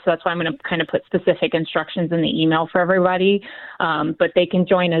different link. So that's why I'm going to kind of put specific instructions in the email for everybody. But they can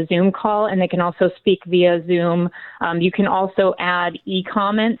join a Zoom call, and they can also speak via Zoom. You can also add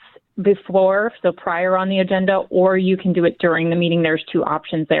e-comments before, so prior on the agenda, or you can do it during the meeting. There's 2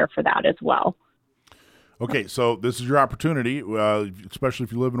 options there for that as well. Okay, so this is your opportunity, especially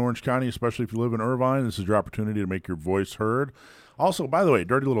if you live in Orange County, especially if you live in Irvine. This is your opportunity to make your voice heard. Also, by the way,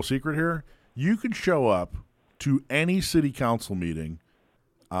 dirty little secret here, you can show up to any city council meeting,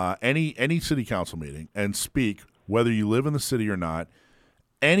 any city council meeting, and speak, whether you live in the city or not.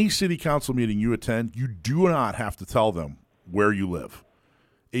 Any city council meeting you attend, you do not have to tell them where you live,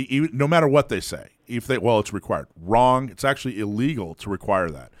 no matter what they say. It's required. Wrong. It's actually illegal to require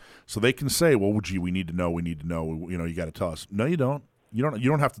that. So they can say, well, gee, we need to know. You got to tell us. No, you don't. You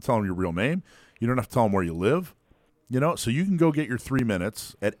don't have to tell them your real name. You don't have to tell them where you live. So you can go get your 3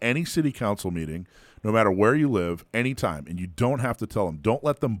 minutes at any city council meeting, no matter where you live, anytime, and you don't have to tell them. Don't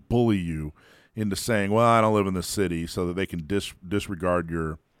let them bully you into saying, well, I don't live in this city, so that they can disregard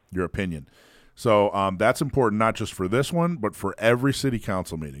your opinion. So that's important, not just for this one, but for every city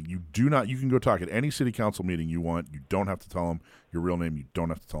council meeting. You can go talk at any city councel meeting you want. You don't have to tell them your real name. You don't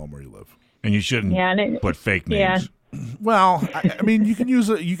have to tell them where you live. And you shouldn't put fake names. Well, I mean, you can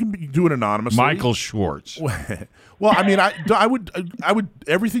do it anonymously. Michael Schwartz. Well, I mean, I would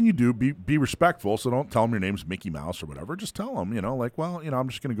everything you do be respectful. So don't tell them your name's Mickey Mouse or whatever. Just tell them, I'm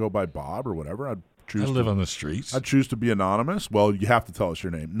just going to go by Bob or whatever. I live on the streets. I choose to be anonymous. Well, you have to tell us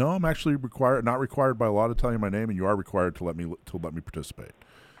your name. No, I'm actually not required by law to tell you my name, and you are required to let me participate.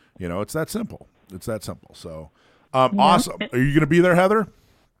 It's that simple. So, awesome. Are you going to be there, Heather?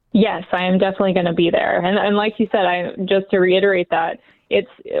 Yes, I am definitely going to be there. And like you said, just to reiterate that, it's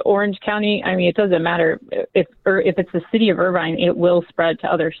Orange County. I mean, it doesn't matter if it's the city of Irvine, it will spread to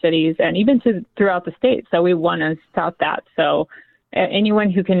other cities and even throughout the state. So we want to stop that. So anyone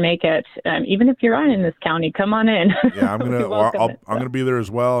who can make it, even if you're not in this county, come on in. Yeah, I'm gonna be there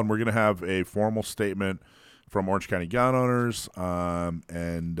as well, and we're gonna have a formal statement from Orange County gun owners, but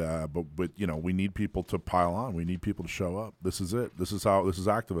we need people to pile on. We need people to show up. This is it. This is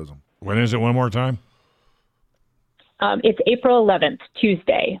activism. When is it? One more time. It's April 11th,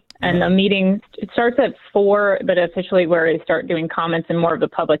 Tuesday, and the meeting starts at 4, but officially where they start doing comments and more of the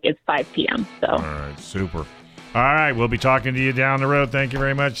public is 5 p.m. So. All right, super. All right, we'll be talking to you down the road. Thank you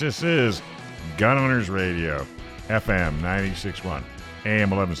very much. This is Gun Owners Radio, FM 96.1, AM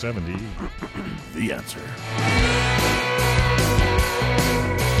 1170. The Answer.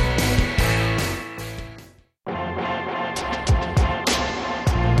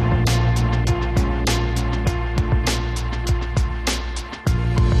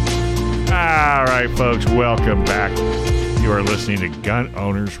 All right, folks, welcome back. You are listening to Gun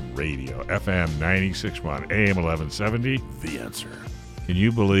Owners Radio, FM 96.1, AM 1170. The Answer. Can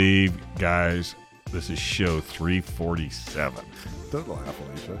you believe, guys, this is show 347. Don't laugh,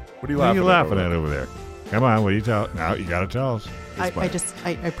 Alicia. What are you laughing at over there? Come on, what do you tell? Now you got to tell us.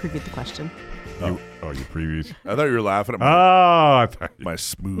 I previewed the question. You previewed. I thought you were laughing at my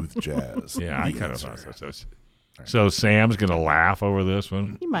smooth jazz. Yeah, I kind of thought so. So Sam's going to laugh over this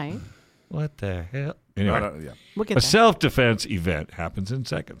one? He might. What the hell? Anyway, We'll get a there. self-defense event happens in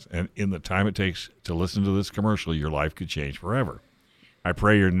seconds, and in the time it takes to listen to this commercial, your life could change forever. I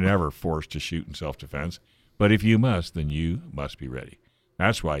pray you're never forced to shoot in self-defense, but if you must, then you must be ready.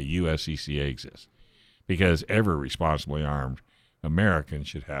 That's why USCCA exists, because every responsibly armed American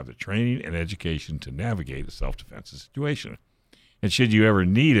should have the training and education to navigate a self-defense situation. And should you ever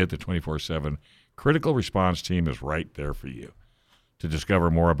need it, the 24/7 critical response team is right there for you. To discover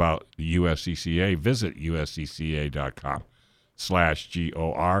more about the USCCA, visit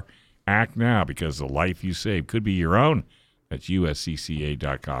uscca.com/GOR. Act now, because the life you save could be your own. That's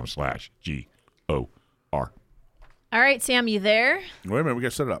uscca.com/GOR. All right, Sam, you there? Wait a minute, we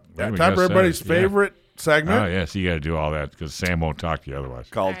got to set it up. Yeah, we Time gotta for set everybody's it, yeah. favorite segment. Oh, yes, you got to do all that because Sam won't talk to you otherwise.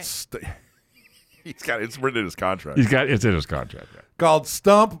 Called Right. it's written in his contract. It's in his contract. Yeah. Called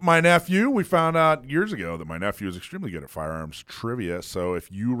Stump My Nephew. We found out years ago that my nephew is extremely good at firearms trivia. So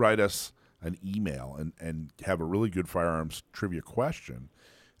if you write us an email and have a really good firearms trivia question,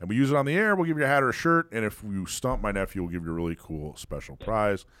 and we use it on the air, we'll give you a hat or a shirt. And if you stump my nephew, we'll give you a really cool special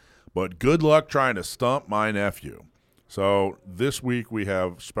prize. But good luck trying to stump my nephew. So this week we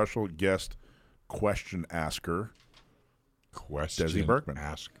have special guest question asker, Desi Berkman.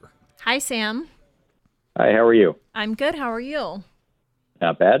 Asker. Hi, Sam. Hi, how are you? I'm good. How are you?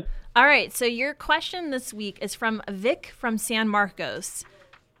 Not bad. All right, so your question this week is from Vic from San Marcos.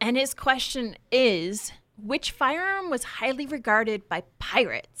 And his question is, which firearm was highly regarded by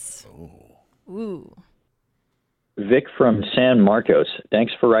pirates? Ooh. Vic from San Marcos.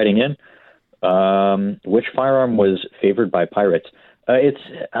 Thanks for writing in. Which firearm was favored by pirates? It's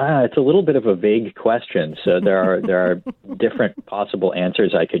a little bit of a vague question, so there are different possible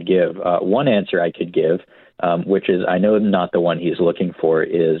answers I could give. One answer I could give, which is I know not the one he's looking for,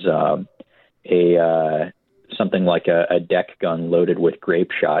 is something like a deck gun loaded with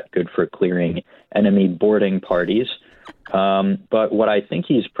grape shot, good for clearing enemy boarding parties. But what I think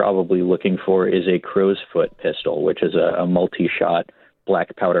he's probably looking for is a crow's foot pistol, which is a multi-shot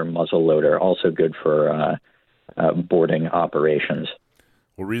black powder muzzle loader, also good for boarding operations.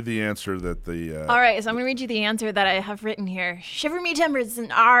 We'll read the answer that the... All right, so I'm going to read you the answer that I have written here. Shiver Me Timbers is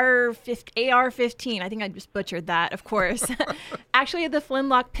an AR-15. I think I just butchered that, of course. Actually, the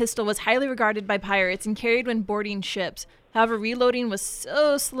flintlock pistol was highly regarded by pirates and carried when boarding ships. However, reloading was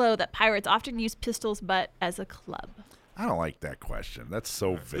so slow that pirates often used pistols but as a club. I don't like that question. That's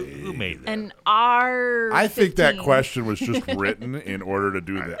so vague. Who made that? An R-15. I think that question was just written in order to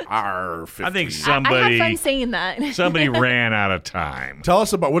do the R-15. I think I somebody have fun saying that. somebody ran out of time. Tell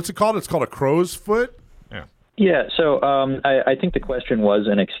us about, what's it called? It's called a crow's foot? Yeah. Yeah, so I think the question was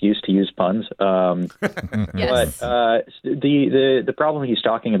an excuse to use puns. Yes. But the problem he's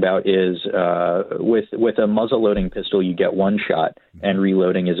talking about is with a muzzle loading pistol, you get one shot, and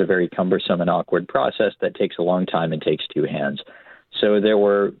reloading is a very cumbersome and awkward process that takes a long time and takes two hands. So there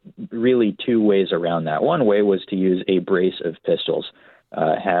were really two ways around that. One way was to use a brace of pistols,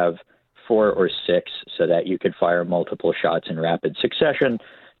 have 4 or 6 so that you could fire multiple shots in rapid succession.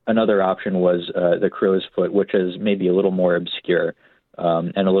 Another option was the crow's foot, which is maybe a little more obscure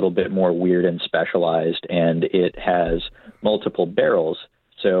and a little bit more weird and specialized, and it has multiple barrels,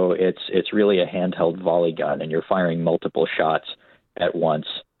 so it's really a handheld volley gun, and you're firing multiple shots at once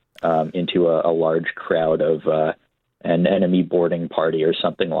into a large crowd of an enemy boarding party or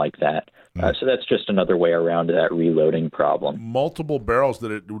something like that. So that's just another way around that reloading problem. Multiple barrels,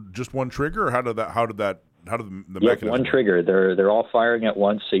 did it just one trigger, or how did the mechanism? One trigger. They're all firing at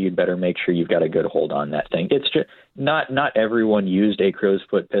once, so you'd better make sure you've got a good hold on that thing. It's just not everyone used a crow's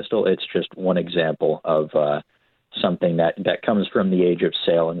foot pistol. It's just one example of something that comes from the age of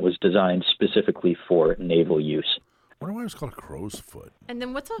sail and was designed specifically for naval use. I wonder why it's called a crow's foot. And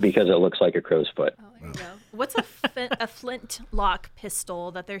then because it looks like a crow's foot. Oh, there you go. What's a flintlock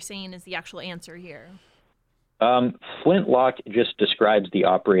pistol that they're saying is the actual answer here? Flintlock just describes the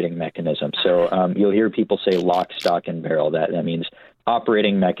operating mechanism. So you'll hear people say lock, stock, and barrel. That means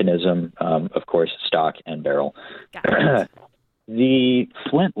operating mechanism, of course, stock and barrel. The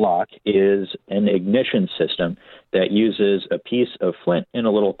flintlock is an ignition system that uses a piece of flint in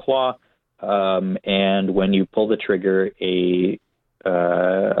a little claw, and when you pull the trigger, a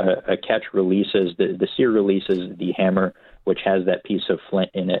catch releases, the sear releases the hammer, which has that piece of flint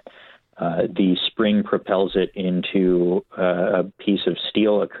in it. The spring propels it into a piece of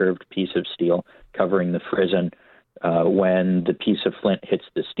steel, a curved piece of steel covering the frizzen. When the piece of flint hits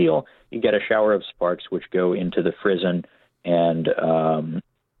the steel, you get a shower of sparks which go into the frizzen and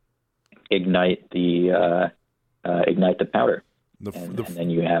ignite the powder. And then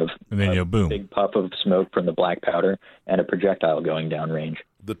you have a boom. Big puff of smoke from the black powder and a projectile going downrange.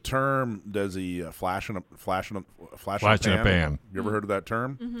 The term, does he flash in a pan? You ever heard of that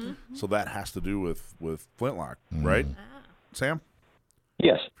term? Mm-hmm. So that has to do with flintlock, right, Sam?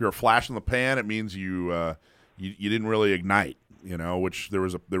 Yes. If you're a flash in the pan, it means you didn't really ignite. Which there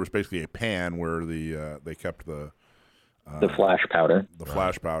was basically a pan where they kept the flash powder. The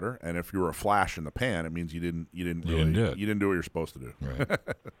flash powder, and if you were a flash in the pan, it means you didn't do what you're supposed to do. Right.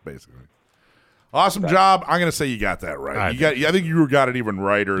 Basically. Awesome job. I'm going to say you got that right. I think you got it even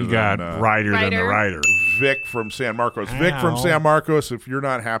righter. You got righter than the writer. Vic from San Marcos. Ow. Vic from San Marcos. If you're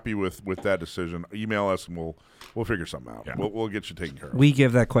not happy with that decision, email us and we'll figure something out. Yeah. We'll get you taken care of. We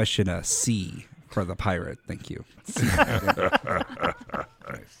give that question a C for the pirate. Thank you.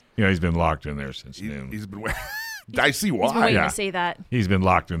 Nice. He's been locked in there since noon. He's been. I see why. He's been waiting to say that. He's been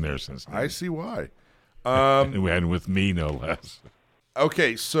locked in there since noon. I see why. And with me, no less.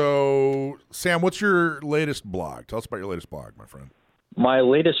 Okay, so Sam, what's your latest blog? Tell us about your latest blog, my friend. My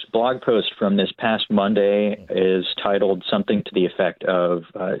latest blog post from this past Monday is titled something to the effect of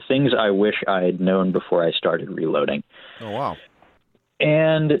things I wish I had known before I started reloading. Oh, wow.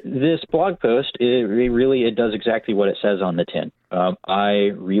 And this blog post, it does exactly what it says on the tin.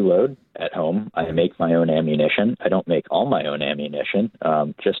 I reload at home. I make my own ammunition. I don't make all my own ammunition,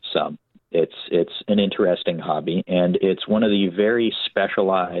 just some. It's an interesting hobby, and it's one of the very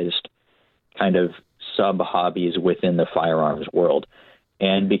specialized kind of sub-hobbies within the firearms world.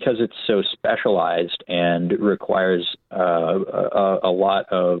 And because it's so specialized and requires a lot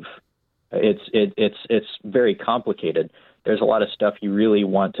of it's very complicated. There's a lot of stuff you really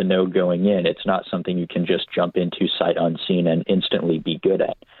want to know going in. It's not something you can just jump into sight unseen and instantly be good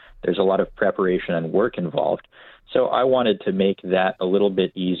at. There's a lot of preparation and work involved. So I wanted to make that a little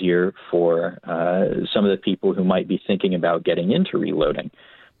bit easier for some of the people who might be thinking about getting into reloading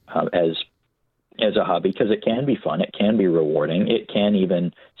as a hobby, because it can be fun, it can be rewarding, it can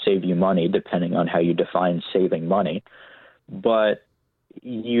even save you money depending on how you define saving money. But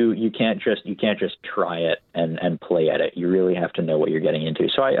you can't just try it and play at it. You really have to know what you're getting into.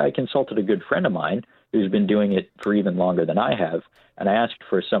 So I consulted a good friend of mine who's been doing it for even longer than I have, and I asked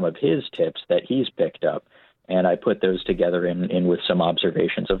for some of his tips that he's picked up. And I put those together in with some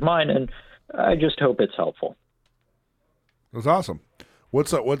observations of mine, and I just hope it's helpful. That's awesome.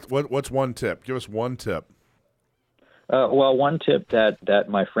 What's one tip? Give us one tip. Well, one tip that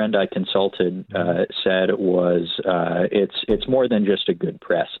my friend I consulted said was it's more than just a good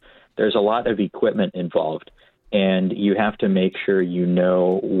press. There's a lot of equipment involved, and you have to make sure you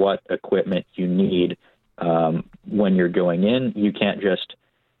know what equipment you need when you're going in. You can't just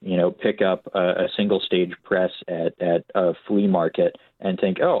pick up a single stage press at a flea market and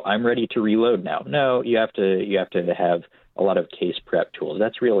think, oh, I'm ready to reload now. No, you have to have a lot of case prep tools.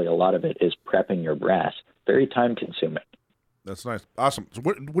 That's really a lot of it is prepping your brass. Very time consuming. That's nice. Awesome. So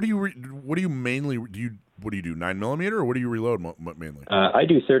what do you mainly do? What do you do? 9mm, or what do you reload mainly? I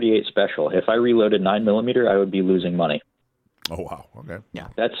do 38 special. If I reloaded 9mm, I would be losing money. Oh, wow. Okay. Yeah.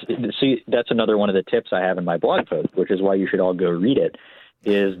 That's another one of the tips I have in my blog post, which is why you should all go read it.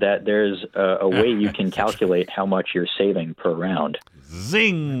 Is that there's a way you can calculate how much you're saving per round.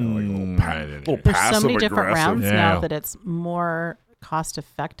 Zing! There's so many different rounds now that it's more cost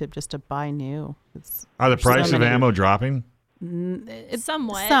effective just to buy new. Are the price of ammo dropping? It's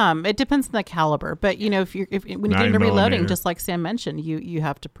somewhat. Some. It depends on the caliber, but when you get into reloading, just like Sam mentioned, you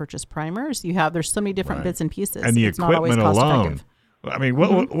have to purchase primers. There's so many different bits and pieces, and the it's equipment not always alone. cost-effective. I mean,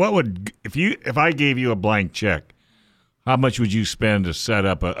 what would if I gave you a blank check? How much would you spend to set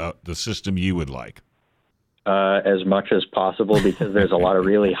up the system you would like? As much as possible, because there's a lot of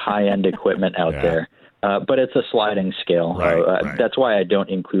really high-end equipment out there. But it's a sliding scale. Right. That's why I don't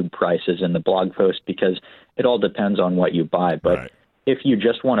include prices in the blog post, because it all depends on what you buy. But if you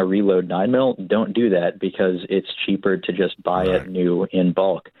just want to reload 9mm, don't do that, because it's cheaper to just buy it new in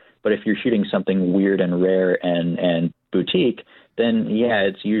bulk. But if you're shooting something weird and rare and boutique, then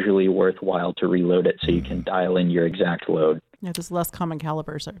it's usually worthwhile to reload it so you can dial in your exact load. Yeah, those less common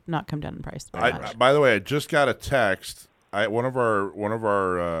calibers have not come down in price very much. By the way, I just got a text. One of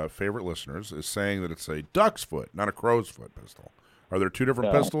our favorite listeners is saying that it's a duck's foot, not a crow's foot pistol. Are there two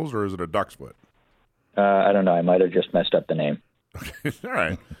different pistols, or is it a duck's foot? I don't know. I might have just messed up the name. Okay, all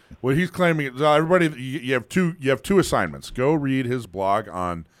right. Well, he's claiming everybody. You have two assignments. Go read his blog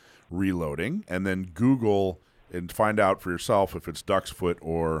on reloading, and then Google and find out for yourself if it's duck's foot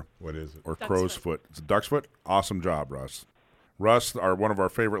or what is it, or crow's foot. It's a duck's foot. Awesome job, Russ. Russ, one of our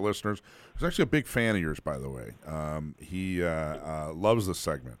favorite listeners, who's actually a big fan of yours, by the way. He loves this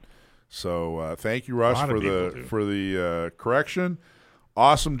segment. So thank you, Russ, for the correction.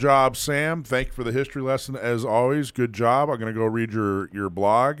 Awesome job, Sam. Thank you for the history lesson, as always. Good job. I'm going to go read your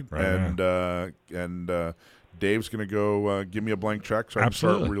blog, and Dave's going to go give me a blank check so I can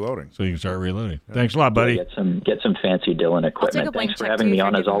start reloading. So you can start reloading. Yeah. Thanks a lot, buddy. Get some fancy Dylan equipment. Thanks for having me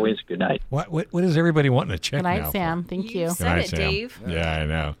on, as always. Good night. What is everybody wanting to check now? Good night, Sam. Thank you. You said it, Dave. Yeah, I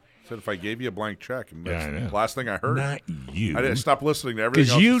know. Said if I gave you a blank check, and that's I know. the last thing I heard. Not you. I didn't stop listening to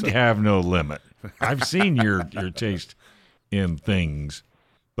everything else. Because you have no limit. I've seen your taste in things.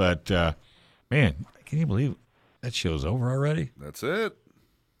 But, man, can you believe that show's over already? That's it.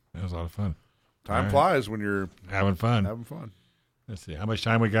 That was a lot of fun. Time flies when you're having fun. Let's see. How much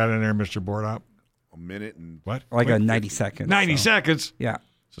time we got in there, Mr. Bordop? A minute and... What? Like 90 seconds. 90 seconds? Yeah.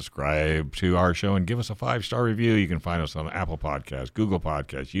 Subscribe to our show and give us a 5-star review. You can find us on Apple Podcasts, Google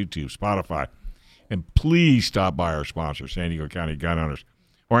Podcasts, YouTube, Spotify. And please stop by our sponsor, San Diego County Gun Owners,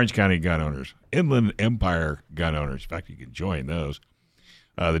 Orange County Gun Owners, Inland Empire Gun Owners. In fact, you can join those.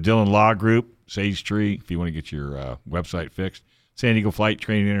 The Dillon Law Group, Sage Tree, if you want to get your website fixed. San Diego Flight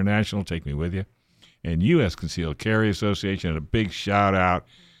Training International, take me with you. And U.S. Concealed Carry Association. And a big shout-out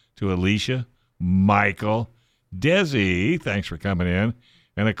to Alicia, Michael, Desi, thanks for coming in.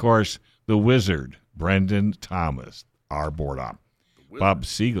 And, of course, the wizard, Brendan Thomas, our board op. Bob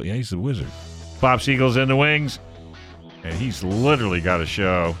Siegel, yeah, he's the wizard. Bob Siegel's in the wings, and he's literally got a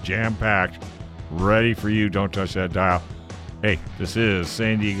show jam-packed, ready for you. Don't touch that dial. Hey, this is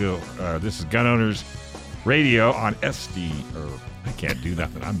San Diego. This is Gun Owners Radio on SD. I can't do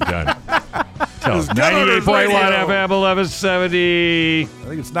nothing. I'm done. Tell us 98.1 FM 1170. I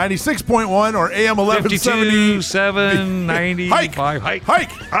think it's 96.1 or AM 1170. 52, 7, 95.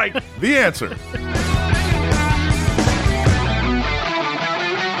 Hike. The answer.